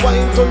 Woman a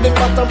wine to the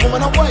bottom,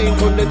 woman a wine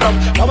to the top.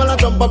 Woman a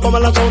jump up,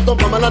 woman a shout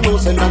up, woman a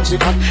nose and she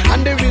hot.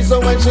 And the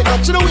reason why she hot,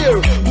 she don't wear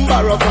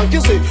barrow funk,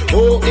 you see.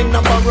 Oh, in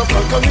a barrow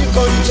funk, come in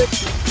country.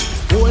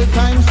 Whole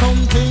time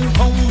something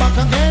come back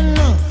again.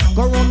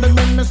 Go round the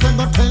bend, me say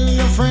go tell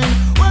your friend.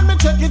 When me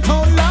check it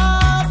out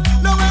loud,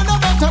 no way no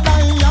better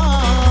than ya.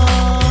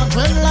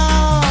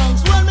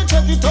 Dreadlocks, when me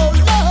check it out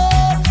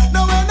loud,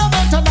 no way no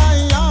better than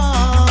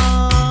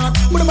ya.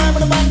 With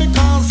the man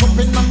because up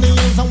in the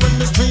hills and when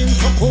the streams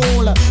so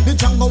cool, the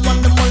jungle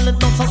and the mullet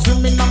dogs are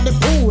swimming on the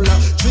pool.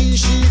 3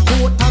 sheep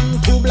coat and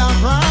 2 black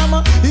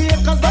ram. Here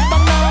cause the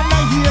banana,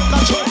 here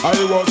cause I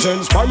was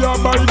inspired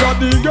by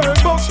God, the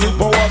gave us the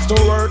powers to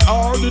work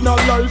hard in a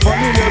life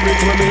and in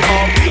everything we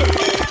have.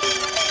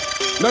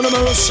 None of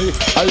mercy,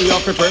 I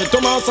have to pray to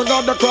Master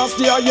God across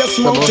the highest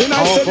mountain.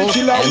 I said the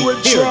killer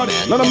with shot.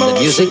 None of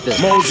mercy,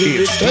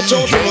 Moses stretch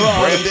out the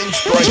rod.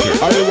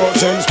 I was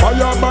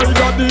inspired by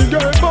God, the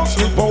gave us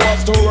the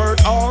powers to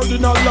work hard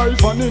in a life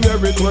and in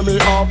everything we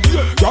have.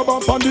 Grab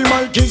up on the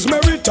mic is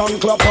merit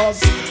and clappers.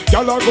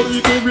 Y'all are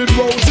greet me with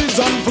roses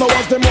and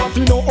flowers. Them want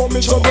to know how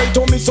me so great,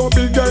 how me so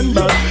big and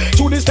bad.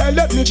 Through the style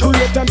let me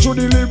create and through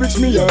the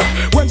lyrics me hear.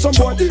 When some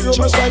boy hear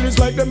my style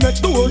is like them next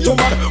door to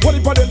mad. What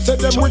if them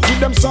say them wicked,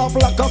 them soft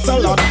like a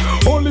salad?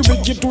 Only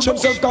wicked to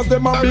themselves cause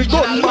them a big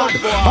gun mad.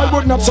 I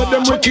would not say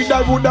them wicked,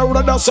 I would have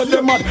rather say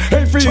them mad.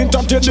 If we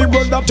entertain the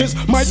world, that is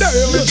my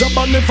daily job.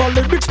 And if I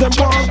lyrics them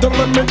want to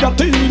let me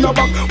get in a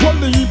back.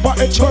 Only heap of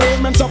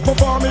experiments are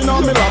performing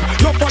on me lap.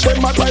 Not for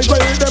them I try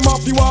them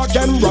off the walk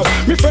and rap.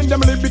 Me friend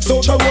them lyrics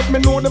out the road, me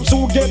know them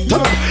so get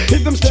top.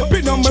 If them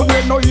stepping on my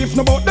way, no if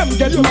no about them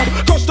get mad.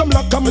 Cause them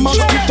like a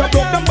mosquito,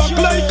 blow them back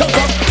like a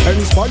cat.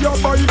 Inspired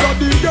by God,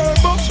 the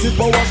gave us the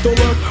powers to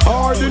work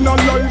hard in a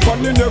life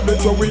and in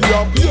everything we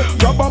have.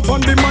 Grab up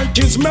on the mic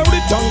is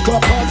merit and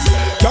clappers.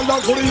 Y'all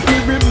are greet me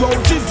with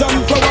roses and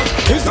flowers.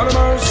 It's not a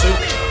mercy,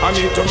 I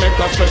need to make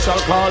a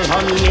special call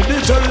and need the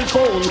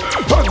telephone.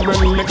 But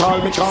when me call,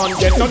 me can't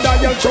get no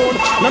dial tone.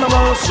 None of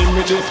mercy,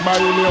 me this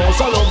by me house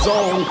a love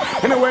zone.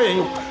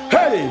 Anyway,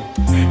 hey,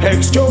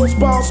 excuse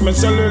pass me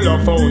cellular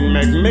phone.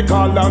 Make me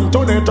call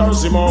Antoinette or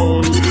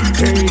Simone.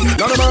 Hey,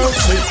 none of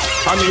mercy,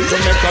 I need to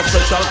make a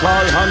special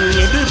call and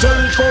need the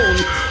telephone.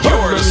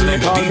 You're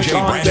listening to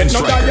DJ Brandon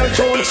Striker.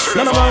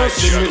 None of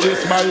mercy, me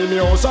this by me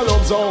house a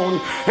love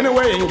zone.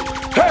 Anyway,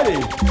 hey,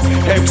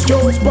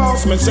 excuse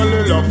pass me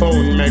cellular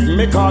phone. Make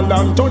me call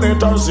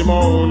Antoinette or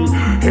Simone.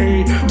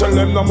 Hey, tell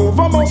them to move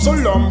a muscle.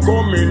 I'm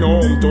coming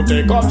home to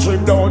take a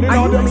trip down in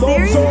all them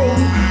love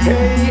zone.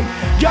 Hey,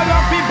 y'all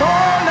have be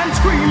born and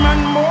scream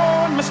and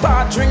moan. Me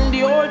start drink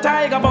the old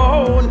tiger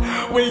bone.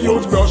 We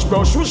use brush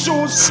with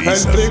shoes and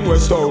fling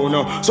with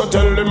stone. So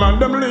tell them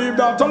and them leave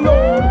that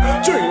alone.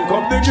 Drink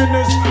up the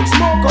Guinness,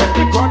 smoke up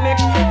the chronic.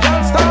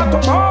 Y'all start to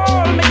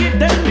ball, me give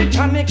them the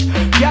tonic.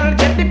 Y'all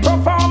get the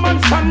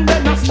performance and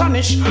then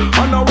astonish.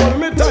 And I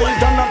hold me tight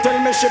and I tell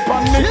me she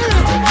panic.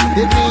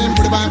 They mean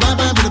put it bye bye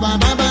bye, put it bye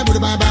bye bye, put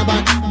it bye bye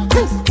bye,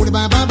 put it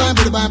bye bye bye,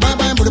 put it bye bye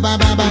bye, put it bye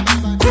bye bye,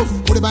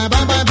 put it bye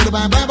bye bye, put it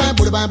bye bye bye,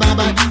 put it bye bye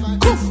bye.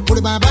 Put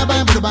it bye bye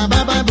bye, put it bye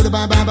bye bye, put it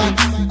bye bye bye.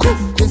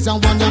 This is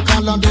one you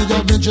call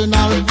the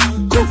original.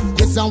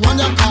 This is one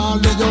you call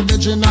the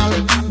original.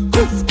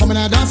 Come in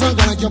and dance and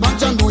go like your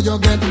back and know you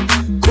get.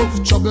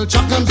 Trouble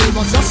chuck and give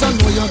us just and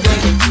know you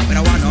get. Me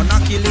don't want no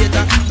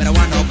knockulator, me don't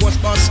want no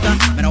ghostbuster,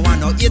 me don't want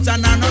no hater,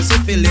 no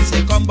syphilis.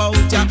 Say come bout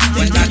ya,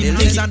 when that the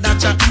things and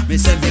that ya. Me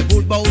say me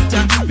good bout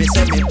ya, me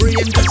say me brain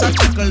just a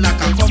chuckle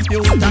like a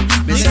computer.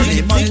 Me say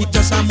me monkey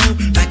just a move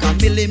like a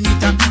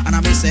millimeter, and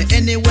I me say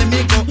anywhere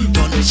me go,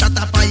 gun shot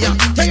a fire.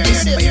 Take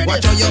this,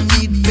 watch how you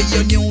meet for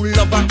your new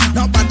lover.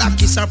 No bother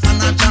kiss her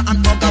panacha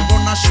and hug her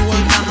on her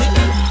shoulder.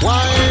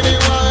 Whiny,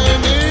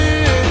 whiny,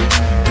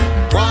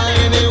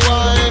 whiny,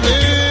 whiny,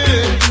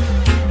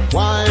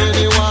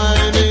 whiny,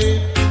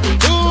 whiny.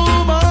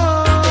 Too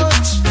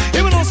much.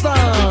 Even no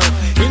style.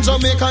 In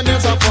Jamaica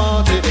there's a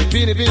party.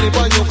 Beanie, beanie,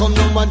 boy, you come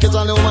down and get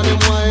a little money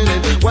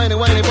whining. Whiny,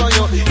 whiny, boy,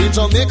 you. In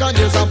Jamaica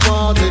there's a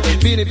party.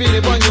 Beanie,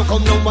 beanie, boy, you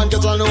come down and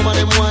get a little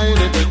money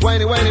whining.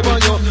 Whiny, whiny, boy,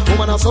 you.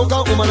 Woman a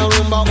soca, woman a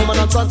rumba, woman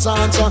a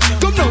cha-cha-cha.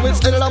 Come now, it's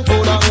Edel and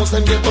Powder House,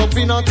 them get up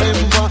in a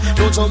temper.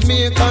 No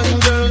Jamaican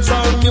girls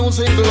are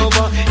music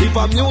lover. If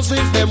a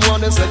music, them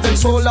wanna set them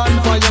soul on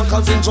fire.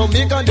 Cause in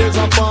Jamaica there's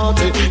a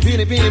party.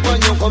 Beanie, beanie, boy,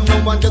 you come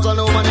down and get a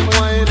little money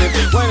whining.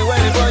 Whiny,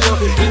 whiny, boy, you.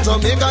 In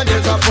Jamaica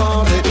there's a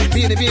party.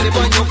 Beanie, beanie,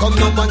 boy, you come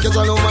down and get a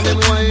little money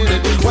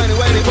whining. Whiny,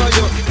 whiny, boy,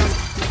 you.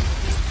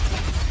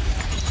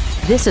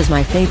 This is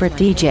my favorite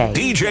DJ.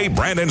 DJ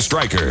Brandon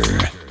Stryker.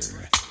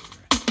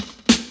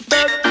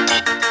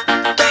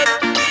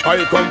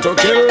 I come to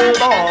kill,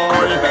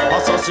 boy,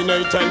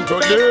 assassinate and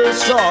to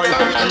destroy.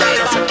 And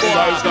let us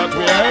lives that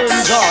we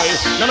enjoy.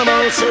 None of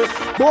mercy,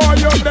 boy,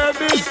 you're dead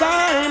this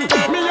time.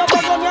 Me a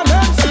bug on your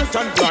head, sit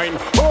and blind.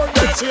 Oh,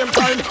 that same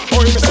time,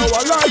 oh, me so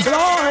alive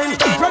blind.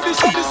 Ready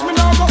for this, me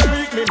now go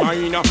speak me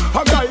mind.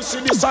 A guy see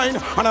the sign,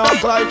 and I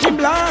act like him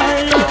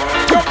blind.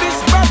 You're this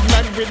bad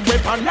man with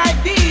weapon like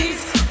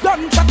this.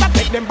 Don't try to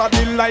take them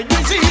body like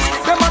disease.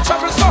 Them a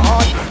travel so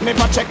hard,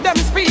 never check them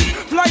speed.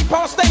 Fly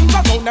past danger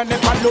zone and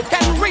never look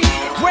and read.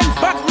 When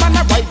Batman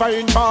arrive,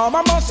 I inform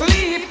I must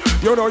leave.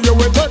 You know you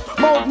will take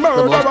mouth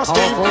murderer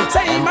Steve.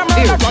 Say my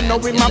man I run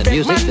away my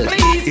big man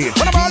please.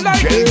 When I'm all like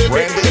this,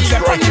 it's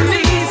up on your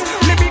knees.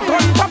 Libby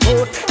gun pop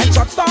and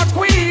shot start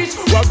squeeze.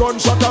 Well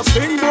gunshot a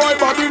sting boy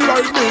body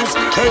like this.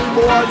 Hey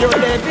boy you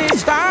dead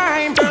this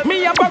time.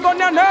 Me a bug on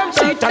your nerve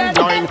seat and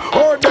blind.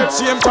 Oh that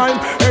same time,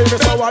 hey me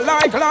so I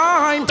like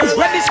lime.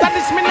 When this got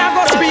this me now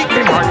go speak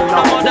me mind.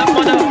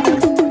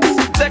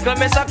 Tickle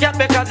me so cat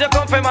because you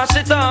come from my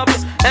shit up.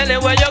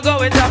 Anywhere you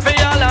go it's a for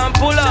y'all and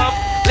pull up.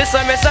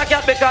 Listen me so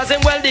cat because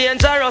him well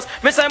dangerous.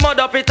 Me say mud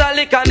up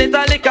italic and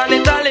italic and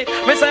italic.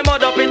 Me say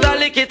mud up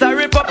italic it a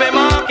rip up a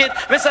market.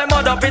 Me say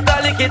mud up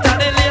italic it a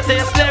the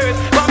latest lyrics.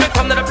 But me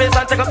come to the place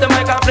and take up the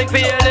mic and fling for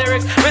your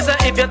lyrics. Me say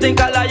if you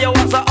think I lie you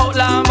was a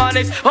outlaw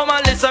manics. Oh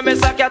man listen me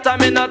so cat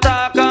and me no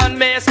talk on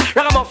miss.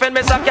 Ragamuffin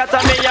me so cat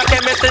and me a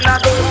chemist in a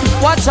do.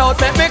 Watch out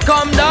make me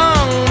come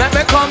down. Make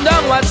me come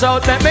down. Watch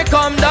out make me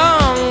come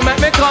down.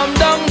 Make me come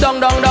down, down,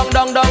 down, down,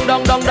 down, down,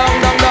 down, down,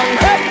 down, down, down.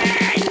 Hey.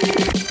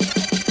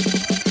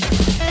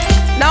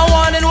 Now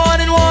warning,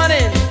 warning,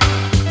 warning.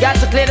 Got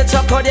to clear the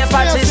truck cause the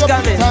Apache's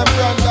coming.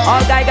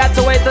 All guy got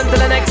to wait until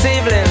the next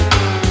evening.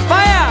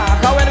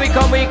 Fire, cause when we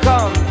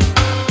come.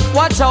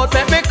 Watch out,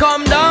 make me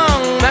come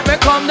down. Make me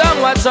come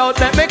down, watch out,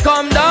 make me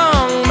come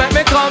down. Make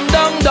me come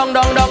down, down,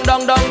 down, down,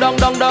 down, down, down,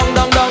 down, down,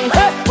 down, down.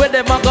 Hey, with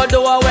them I go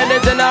do when the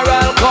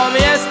general come,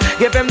 yes.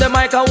 Give him the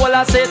mic and wall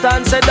of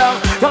Satan sit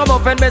down.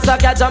 Ragamuffin me say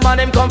catch a man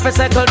him come for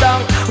settle down.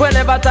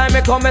 Whenever time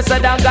me come me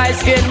say that guy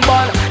skin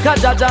bun.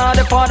 Cause Jaja and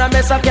the father me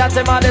say catch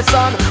him and the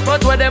son.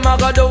 But with them I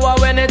go do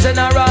when the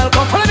general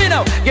come. Follow me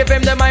now. Give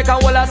him the mic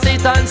and wall of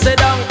Satan sit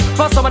down.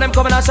 For some of them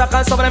come in a shock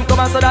and some of them come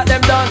and say that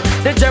them done.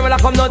 The general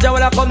come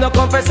no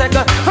come for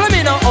second. Follow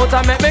me now out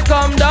and make me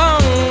come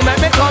down.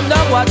 Make me come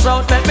down. Watch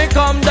out, make me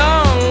come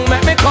down.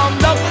 Make me come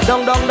down.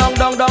 Down, down, down,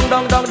 down, down,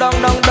 down, down, down,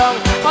 down, down.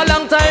 A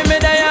long time me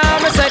there,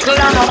 me settle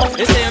down.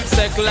 The same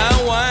settle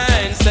and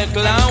wine,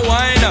 settle and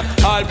wine.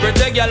 All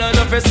pretty girl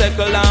enough for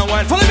settle and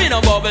wine. Follow me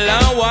now, bubble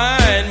and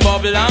wine,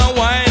 bubble and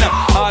wine.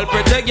 All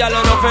pretty girl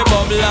enough for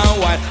bubble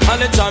and wine.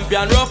 And the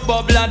champion rough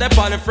bubble and they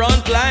on the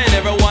front line.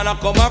 Everyone a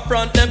come up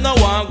front, them no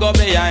one go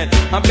behind.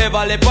 And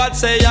Beverly Pot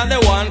say and the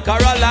one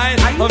Caroline.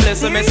 Come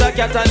listen, me say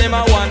cat and him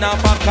a one of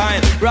a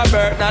kind.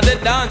 Robert now the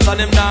dance and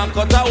him now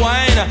cut a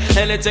wine.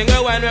 Anything we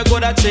wine we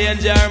coulda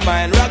change your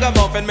mind.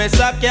 Ragamuffin me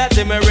say cat,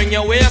 him ring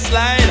your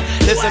waistline.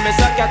 Listen, me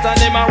say cat and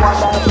him a one.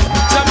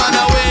 Some man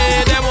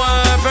away them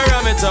want to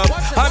ram it up.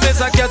 And me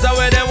say cat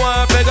away them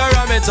want to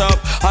ram it up.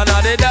 And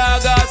all the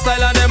dog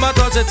style and them a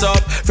touch it up.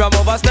 From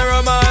over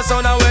stereo man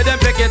sound and where them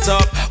pick it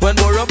up. When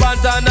Burro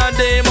Banton and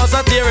they must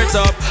a tear it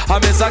up.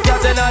 And Miss a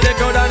cat in all the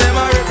crowd and them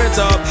a rip it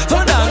up.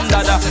 So Dan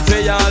Dada, for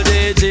y'all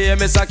DJ,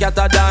 Miss a cat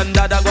a Dan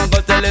Dada. Go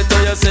tell it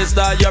to your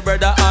sister, your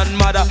brother and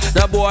mother.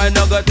 The boy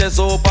no got a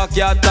super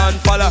cat and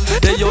follow.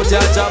 The youth ya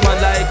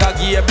jaman like a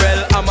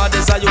Gabriel Amma.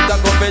 This a youth a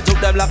come fi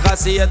juke them like a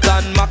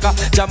Satan Maka.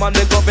 Jaman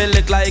me come fi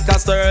lick like a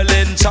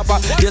Sterling chopper.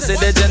 You see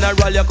the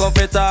general, you come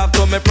fi talk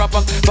to me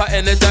proper. For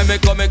anytime me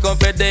come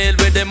fi deal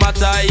with the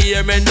matter.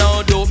 Hear me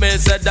now, do me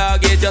say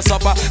dog eat your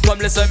supper. Come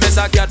listen, Miss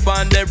a cat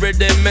pan the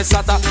rhythm, me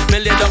sata. Me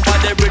lay down on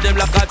the rhythm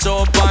like a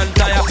chop and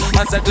tire.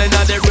 And settling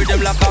on the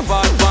rhythm like a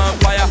fat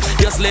vampire.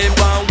 You sleep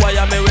on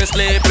wire, me we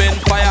sleep in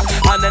fire.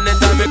 And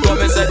anytime me come,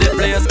 me say the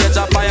place catch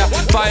a fire.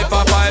 Five,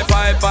 but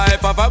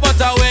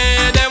away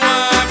they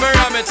want to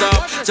ram it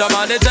up.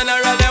 Jaman the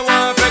general, they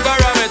want to go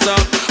ram it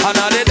up. And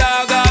all the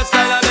dog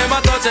style and them a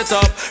touch it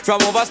up.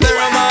 From over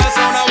stereo man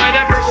sound and where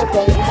they break it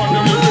up.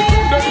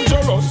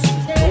 Dangerous,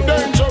 too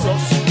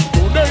dangerous,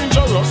 too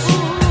dangerous.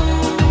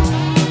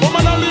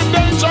 Woman I live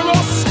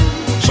dangerous.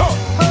 Sure.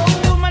 Oh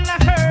woman, I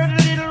heard a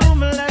little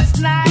rumor last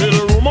night.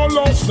 Little rumor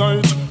last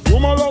night.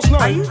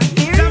 Are you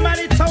serious?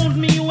 Somebody told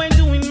me you ain't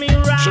doing me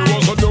right. She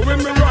wasn't doing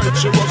me right.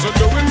 She wasn't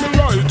doing me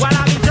right. While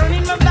I be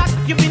turning my back,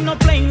 you be no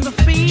playing the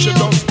field. She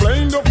just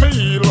playing the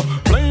field,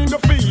 playing the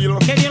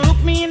field. Can you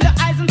look me in the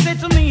eyes and say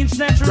to me it's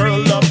not real?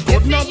 Girl, that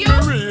could not be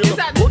real.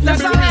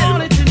 That's all I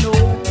wanted to know.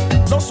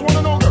 Just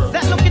wanna know, girl.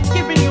 That look it's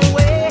giving you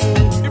away.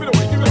 Give it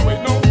away,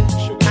 no.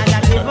 And I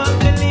never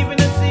believe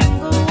in a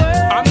single word.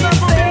 I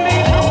never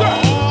believe in that.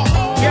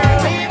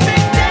 You're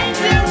living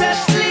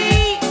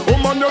dangerously.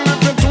 Woman, you're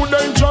living too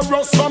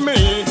dangerous for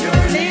me. You're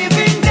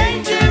living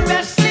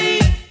dangerously.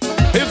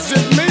 Is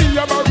it me,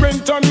 I'm a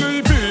rent and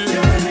leaving?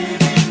 You're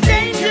living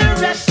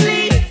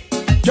dangerously.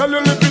 Girl, you're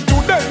living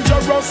too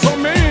dangerous for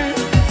me.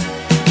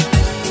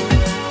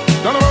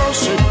 None of our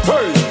shit,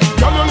 hey.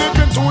 Girl, you're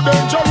living too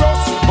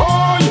dangerous.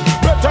 Boy,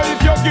 better if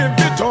you give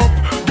it up.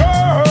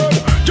 Girl,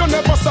 you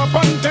never stop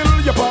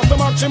until you pass the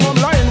maximum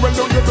line. Well,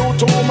 do you do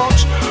too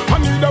much? I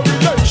need a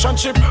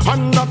relationship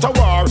and not a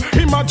war.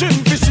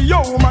 Imagine this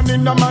young man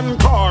in a man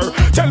car.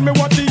 Tell me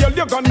what the hell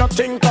you gonna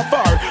think of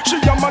her. She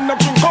a man a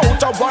drink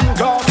out of one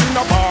glass in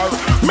a bar.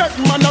 Make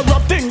man a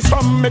rub things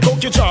from me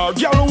cookie jar.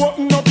 Girl,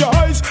 open up your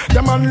eyes,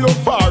 the man look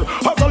far.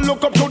 As I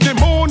look up to the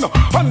moon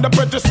and the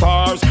pretty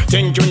stars,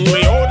 thinking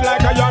me out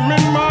like I am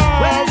in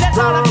Mars. Well, that's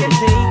all I can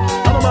see.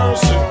 Have a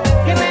mercy.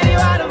 Getting you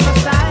out of my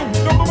sight.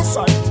 Out of my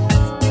sight.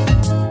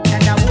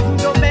 And I wouldn't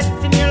go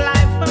best in your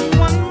life for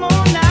one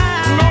more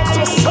night. Not a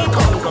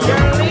second.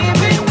 You're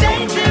living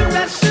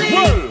dangerously.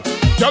 Well,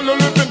 girl, you're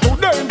living too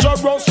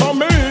dangerous for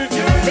me.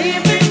 You're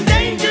living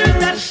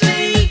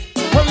dangerously.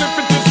 Well, if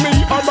it is me,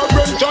 I'm a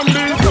rent and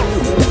leave.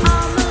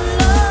 I'm in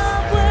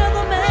love with a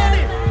man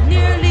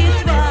nearly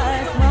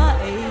twice my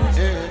age.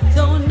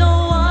 Don't know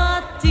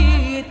what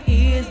it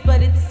is,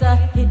 but it's a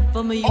hit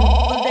for my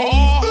youthful days.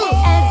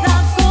 As I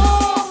go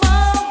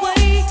my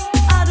way,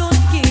 I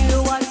don't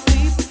care what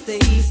people say.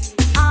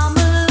 I'm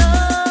in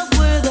love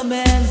with a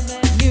man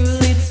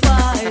nearly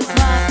twice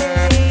my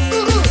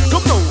age.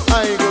 Come now, I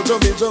go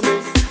jumping.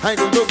 I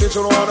go jumping, she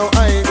don't want no.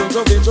 I go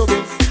jumping.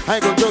 I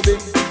go jumping.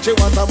 She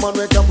want a man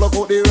who can block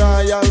out the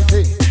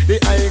royalty. The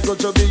I go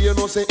jumping, you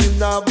know, say in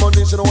that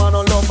money. She don't want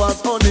no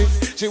lovers, honey.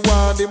 She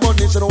want the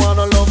money, she don't want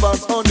no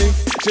lovers, honey.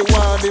 She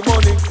want the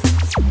money.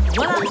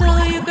 Well, I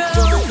tell you,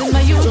 girl, in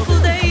my youthful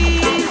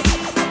days,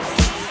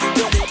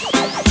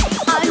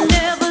 I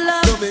never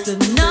loved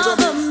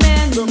another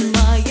man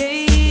my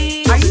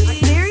age. Are you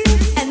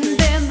serious? And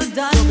then the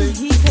Don,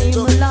 he came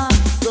along,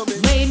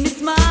 made me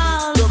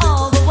smile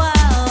all the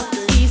while.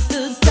 He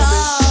stood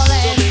tall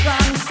and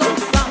strong,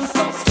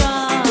 so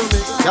strong.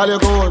 Girl, you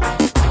good.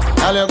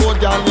 Girl, you good,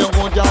 girl, you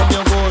good, girl,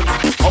 you good.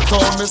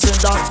 Uptown, me sing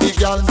that big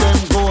girl, them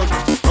good.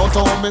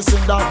 Downtown, me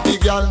sing that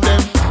big girl,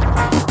 them.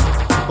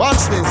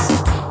 Watch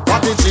this. What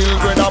the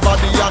children a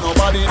body and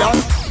nobody that.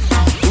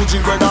 Two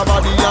children a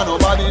body and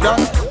nobody that.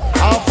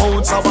 Half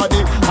ounce a body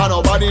and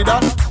nobody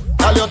that.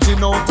 Girl, you thin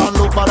out and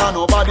look bad and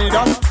nobody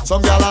that. Some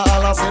gyal a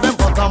holla say them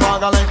cut a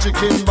maga like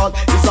chicken ball.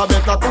 It's a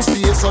better to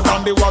stay so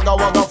than the wagga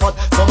fat.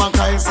 Some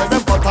mankind say them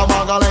cut a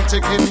maga like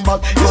chicken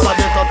ball. It's a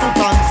better to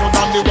tan so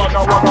than the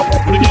wagga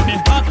fat. They get me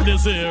hot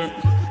this year.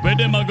 Where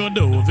them a go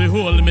do if you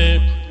hold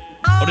me?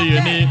 Or do you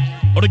hear me?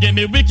 Or get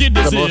me wicked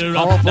this year.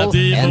 Powerful and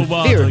feared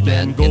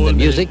man in the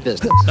music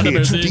business.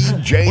 It's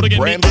DJ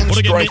Brandon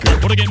Stryker.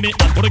 Put get me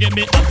wicked.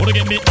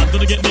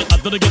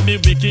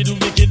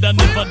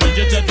 And if I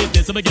DJ check it,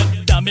 this will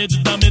get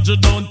damage.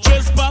 Don't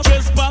trespass.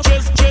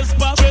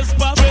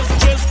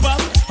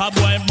 A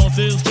boy must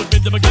is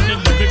stupid. Never get the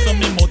lyrics on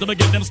me mouth. Never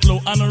get them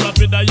slow and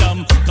rapid. I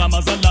am calm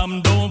as a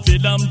lamb. Don't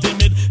feel I'm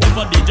timid. If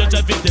I DJ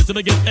check it, this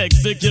will get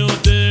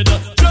executed.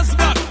 Just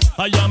back.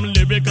 I am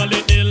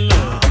lyrically ill.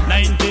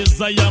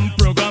 90s I am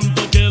programmed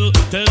to kill.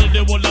 Tell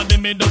the whole of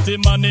them dirty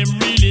man him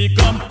really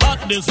come hot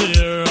this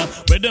year.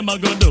 Where them a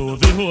go do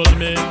if you hold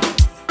me?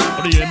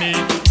 What do you mean?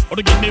 Or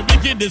to get me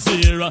wicked this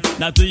year,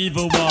 not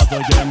even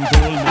water can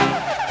cool me.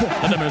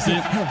 Let mercy.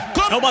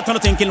 Now what are you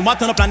thinking,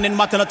 what are you planning,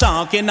 what are you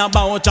talking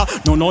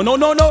about? No, no, no,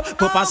 no, no,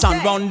 put a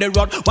sand round the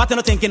road. What are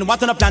you thinking,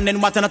 what are you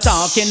planning, what are you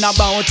talking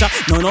about?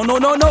 No, no, no,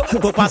 no, no,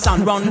 put a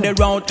sand round the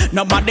road.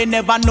 Nobody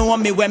never know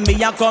me when me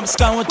a come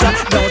scout.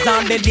 Those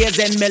are the days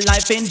in my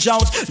life in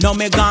drought. Now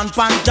me gone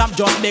pan top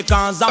just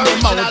because of me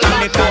mouth.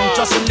 And me can't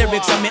trust the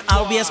lyrics and me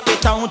always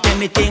spit out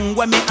anything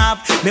when me have.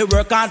 Me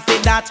work hard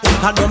for that.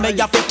 I know me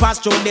have to pass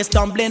through the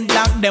stumbling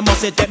block. They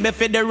must take me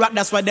for the rock,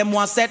 that's why them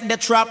want set the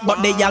trap.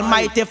 But the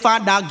Almighty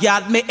Father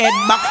guard me head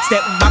back,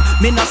 step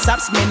back. Me no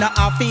saps, me no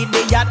half feed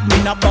the yacht.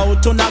 Me no bow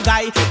to no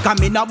guy, come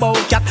me no bow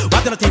cat.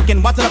 What you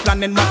thinking, what you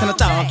planning, what you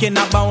talking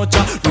about?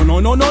 No, no,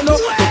 no, no, no,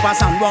 to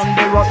pass and run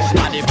the road.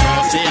 And the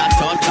first day I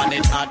touch and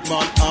it hot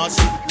but us.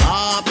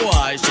 Ah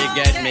boy, she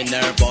get me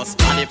nervous.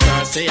 And the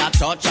first day I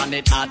touch and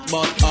it hot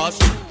but us.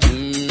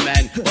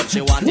 Man, but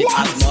she want it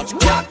as much.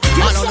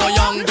 I know no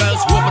young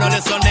girls who no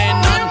listening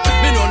and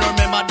me don't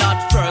remember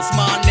that first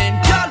morning.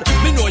 Girl,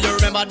 me know you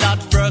remember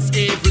that first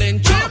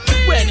evening.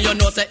 When you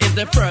know say it's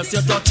the first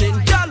you're touching.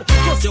 Girl,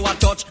 just you a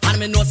touch and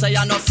me know say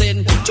you're not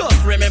sin.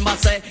 Just remember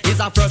say it's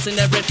a first in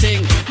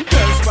everything.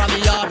 Girls from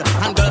yard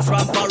and girls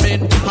from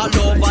foreign. All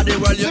over the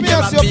world you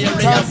hear a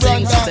million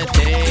sing. She say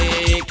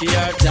take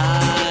your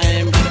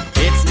time.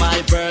 It's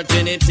my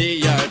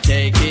virginity you're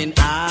taking.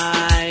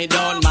 I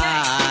don't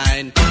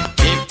mind.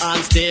 If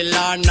I'm still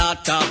or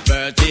not a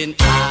virgin,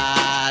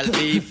 I'll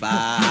be fine.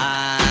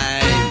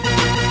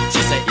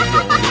 She say if you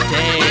only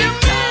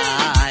take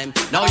time.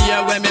 Now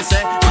hear when me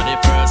say, on the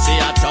first she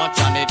a touch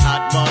and it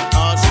hot but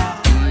us.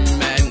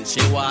 Man,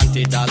 she want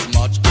it as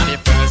much. On the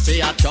first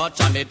she a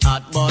touch and it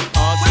hot but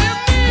us.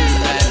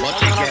 Man, but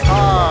she get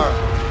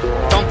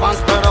her. Jump and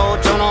spread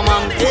out, you know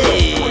man,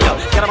 play.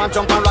 Get up and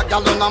jump and rock,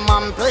 y'all, you know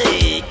man,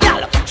 play.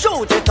 Y'all,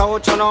 shoot it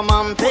out, you know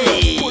man,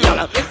 play.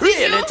 Y'all,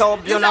 reel it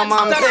up, you know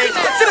man, play.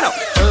 See me now.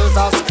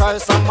 Jesus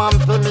Christ, a man,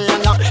 play me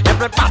and ya.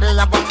 Everybody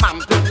have a man,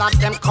 play like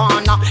them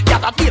corner. Y'all,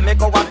 that day me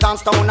go and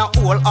dance down a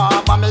whole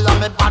harbor. Me and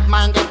me bad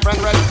mind get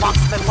friend red box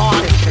me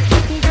morning.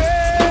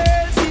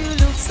 Girls, you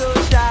look so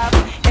sharp.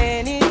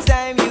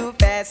 Anytime you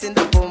pass in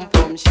the boom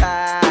boom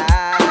shop.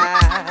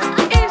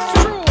 It's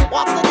true.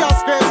 What's the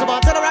girl's crazy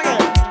about? Tell her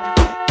again.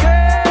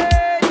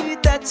 Girl, you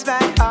touch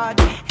my heart.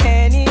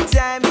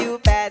 Anytime you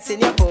pass in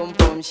your boom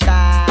boom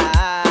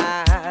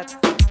shot.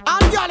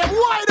 And girl, them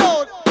wide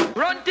out.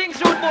 Run things,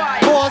 rude boy.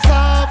 Pose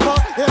off,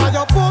 yeah,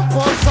 your boom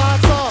boom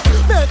shot,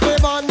 make the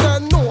man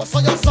then know. So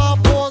you saw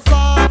pose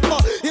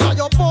off, yeah,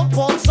 your boom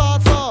boom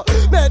shot,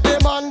 make the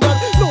man then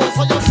know.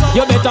 So you saw.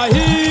 You better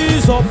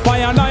ease up,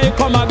 fire and I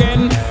come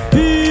again.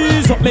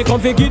 Ease up, me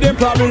come fi give them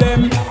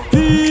problem.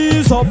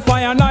 Ease up,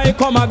 fire and I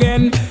come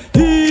again.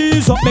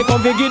 Ease up, me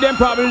come fi give them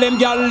problem.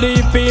 Girl,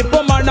 leave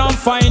people man and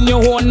find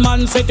your own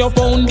man. Set your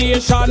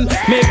foundation,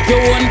 make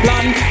your own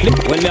plan.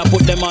 When me I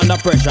put them under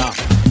pressure,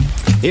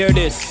 hear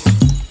this.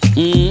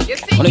 When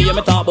you hear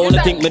me talk about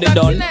the thing me they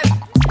done,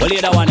 well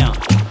hear that one now.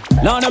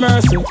 Lord of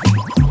mercy.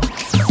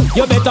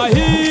 You better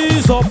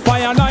ease up,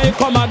 fire and I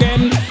come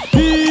again.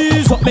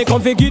 Ease up, me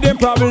come fi give them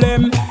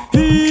problem.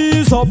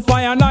 Ease up,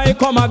 fire and I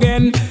come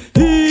again.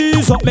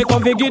 Ease up, me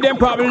come fi give them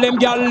problem.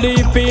 Girl,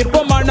 leave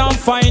people man and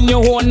find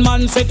your own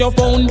man. Set your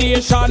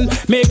foundation,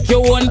 make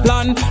your own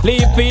plan.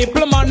 Leave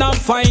people man and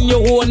find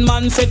your own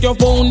man. Set your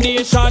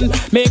foundation,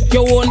 make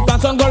your own plan.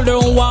 Some girl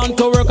don't want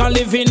to work and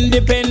live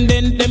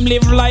independent. Them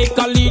live like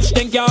a leech,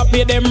 then can't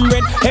pay them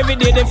rent. Every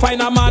day they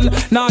find a man,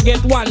 now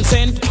get 1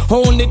 cent.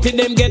 Only till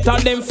them get all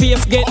them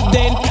face get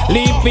dent.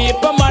 Leave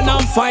people man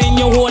and find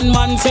your own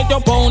man. Set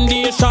your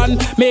foundation,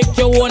 make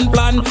your own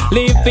plan.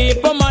 Leave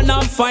people man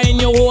and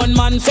find your own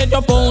man. Set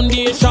your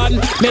foundation,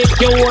 make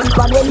your own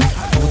plan.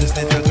 Oh, this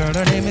little girl,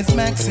 her name is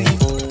Maxine.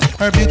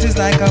 Her beauty's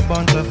like a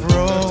bunch of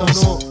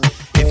roses.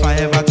 If I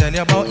ever tell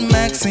you about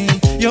Maxine,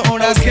 you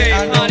only say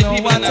I don't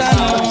know what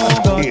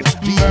I know. It's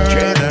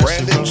DJ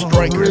Brandon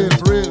Stryker.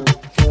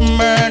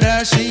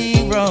 Murder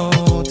she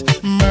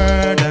wrote,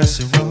 murder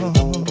she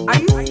wrote. Are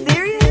you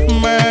serious?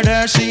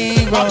 Murder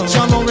she wrote.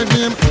 Action with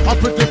him, a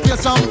pretty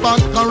face and bad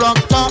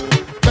character.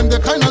 Them the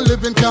kind of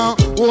living can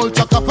hold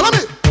chaka. Follow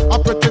me. A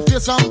pretty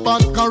face and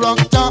bad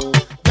character.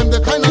 Them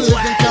the kind of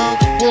living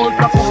can hold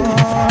chaka.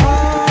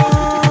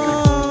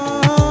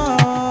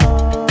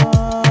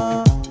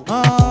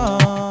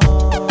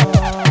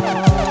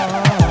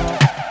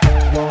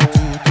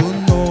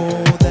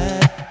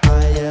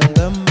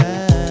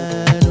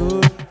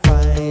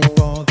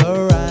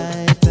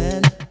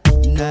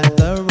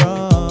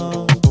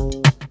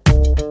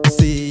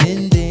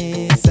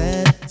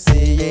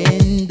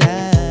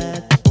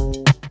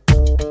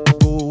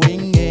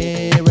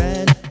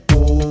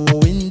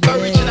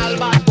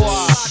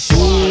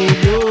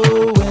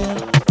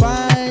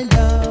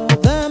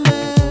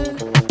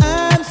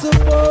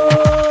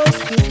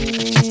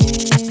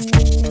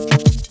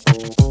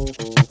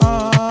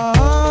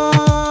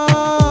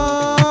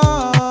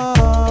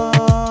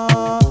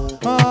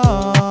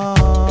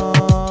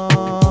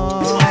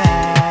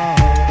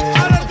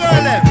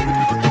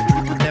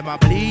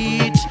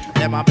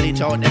 them a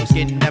bleach out them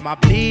skin, them a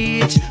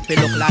bleach. They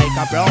look like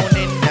a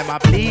browning, them a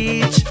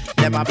bleach.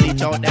 Them a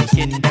bleach out them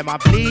skin, them a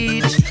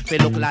bleach. They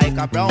look like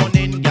a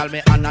browning, girl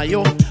me honor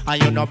you,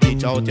 and you no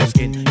bleach out your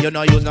skin. You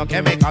no use no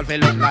chemical, they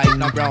look like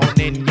no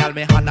browning, girl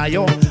me honor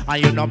you,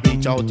 and you no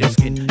bleach out your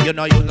skin. You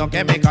no use no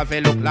chemical,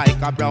 they look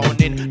like a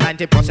browning.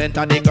 90%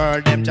 of the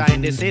girl them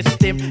join the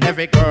system.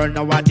 Every girl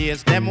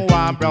nowadays them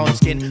want brown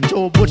skin.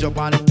 Two push up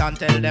and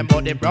tell them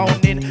about the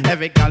browning.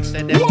 Every girl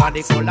say them want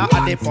the color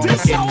of the pumpkin.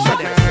 So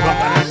them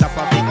walk and shop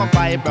a big up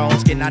by brown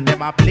skin, and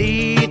them a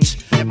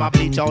bleach. Them a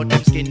bleach out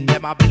them skin,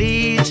 them a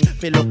bleach.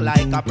 Feel look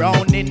like a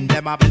browning,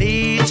 them a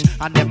bleach.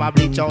 And them a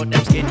bleach out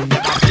them skin, them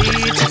a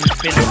bleach.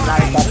 Feel look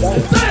like a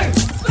browning.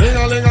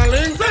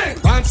 Ling-a-ling-a-ling,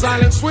 dance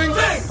silent swing.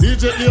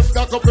 DJ Dave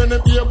cock up in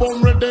the beer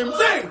bum rhythm.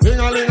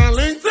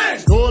 Ling-a-ling-a-ling,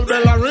 gold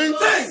bell a ring.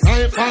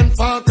 Knife and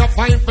fork a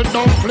fight for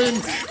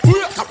dumpling.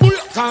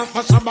 Can't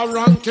for Shabba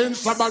ranking,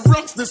 Shabba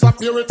rocks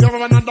disappear with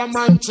you another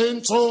man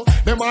change. So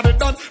them are the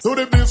done to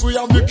the biz, we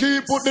have the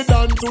key, put the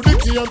down to the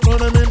key and turn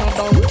them in a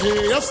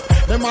donkey. Yes,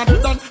 them are the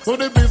done to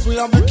the biz, we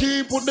have the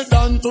key, put the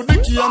down to the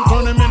key and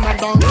turn them in a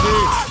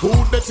donkey. Who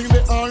they think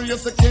they are?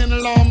 Yes, they can't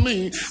allow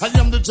me. I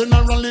am the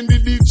general in the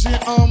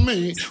DJ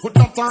army. With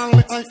not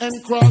only I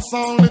and cross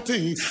all the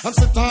thing, and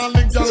sit all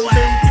the girl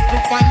them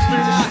people find me.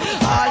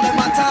 All them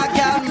attack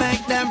can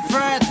make them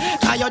fret.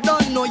 Now you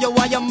don't know you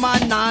are your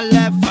man and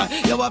left.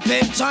 You a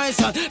pimp choice,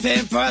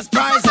 pimp first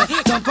prize.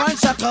 Jump and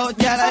shout out,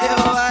 girl, you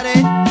are the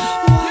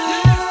wife.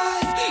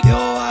 You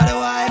are the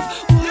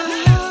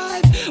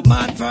wife.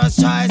 Man first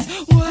choice,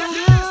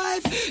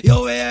 wife.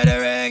 You wear the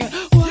ring,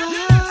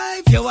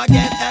 wife. You a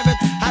get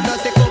everything. I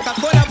just the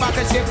Coca-Cola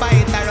bottle shape, I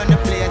hit her on the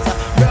place.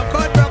 Broke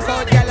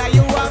out, girl,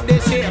 you have the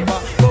shape.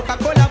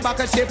 Coca-Cola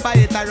bottle shape, I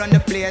hit her on the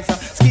place.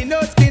 Skin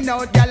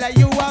out, girl,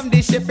 you have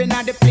the shipping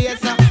at the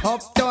place.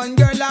 Uptown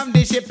girl, I'm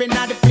the shipping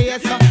at the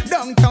place.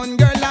 Downtown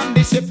girl, I'm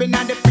the shipping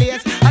at the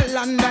place.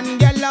 London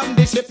girl, I'm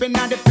the shipping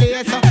at the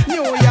place.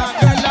 New York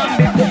girl, I'm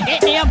the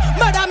place.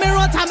 Murder me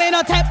wrote, I may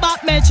not take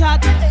back me chat.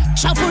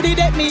 Shuffle the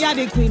deck, me a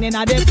the queen in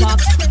a the park.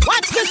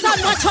 Watch this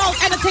and watch out,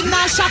 anything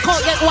now shock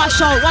out, get wash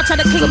out. Watch how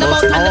the king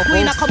out and the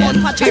queen a come out,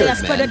 watch how you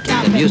spread the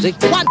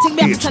carpet. One thing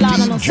me have to tell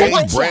on us,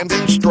 watch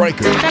Brandon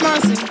Striker.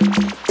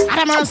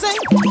 Have mercy.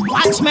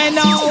 Watch me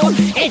now.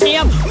 If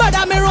you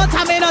murder me wrote,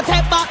 I may not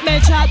take back me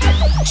chat.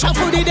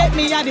 Shuffle the deck,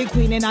 me a the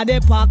queen in a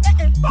the park.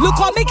 Look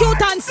how me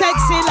cute and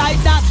sexy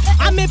like that.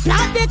 And me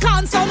plant the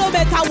can, so no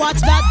better watch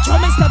that. Show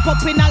me step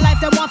up in a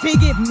life, them want to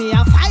give me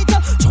a fight.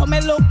 Show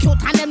me look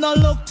cute and them no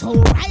look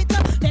too right.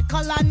 They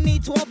call and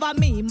need to over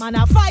me, man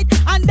a fight.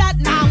 And that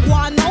now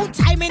one no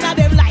time in a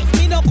them life.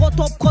 Me no cut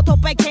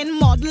up, I can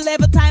model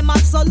every time.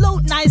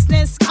 Absolute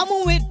niceness, come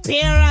with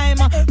peer rhyme.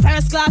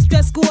 First class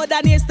dress code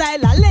and your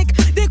style a lick.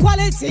 The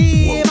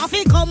quality, my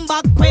fi come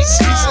back quick.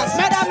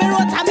 Murder me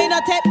wrote, I me no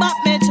take back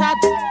me chat.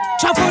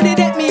 Shuffle the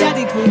deck, me a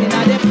the queen in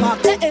a the park.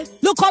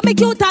 Look how me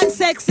cute and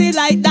sexy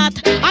like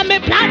that. And me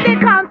plan the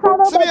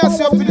concert. See me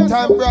yourself in the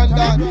time,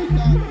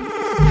 Brandon.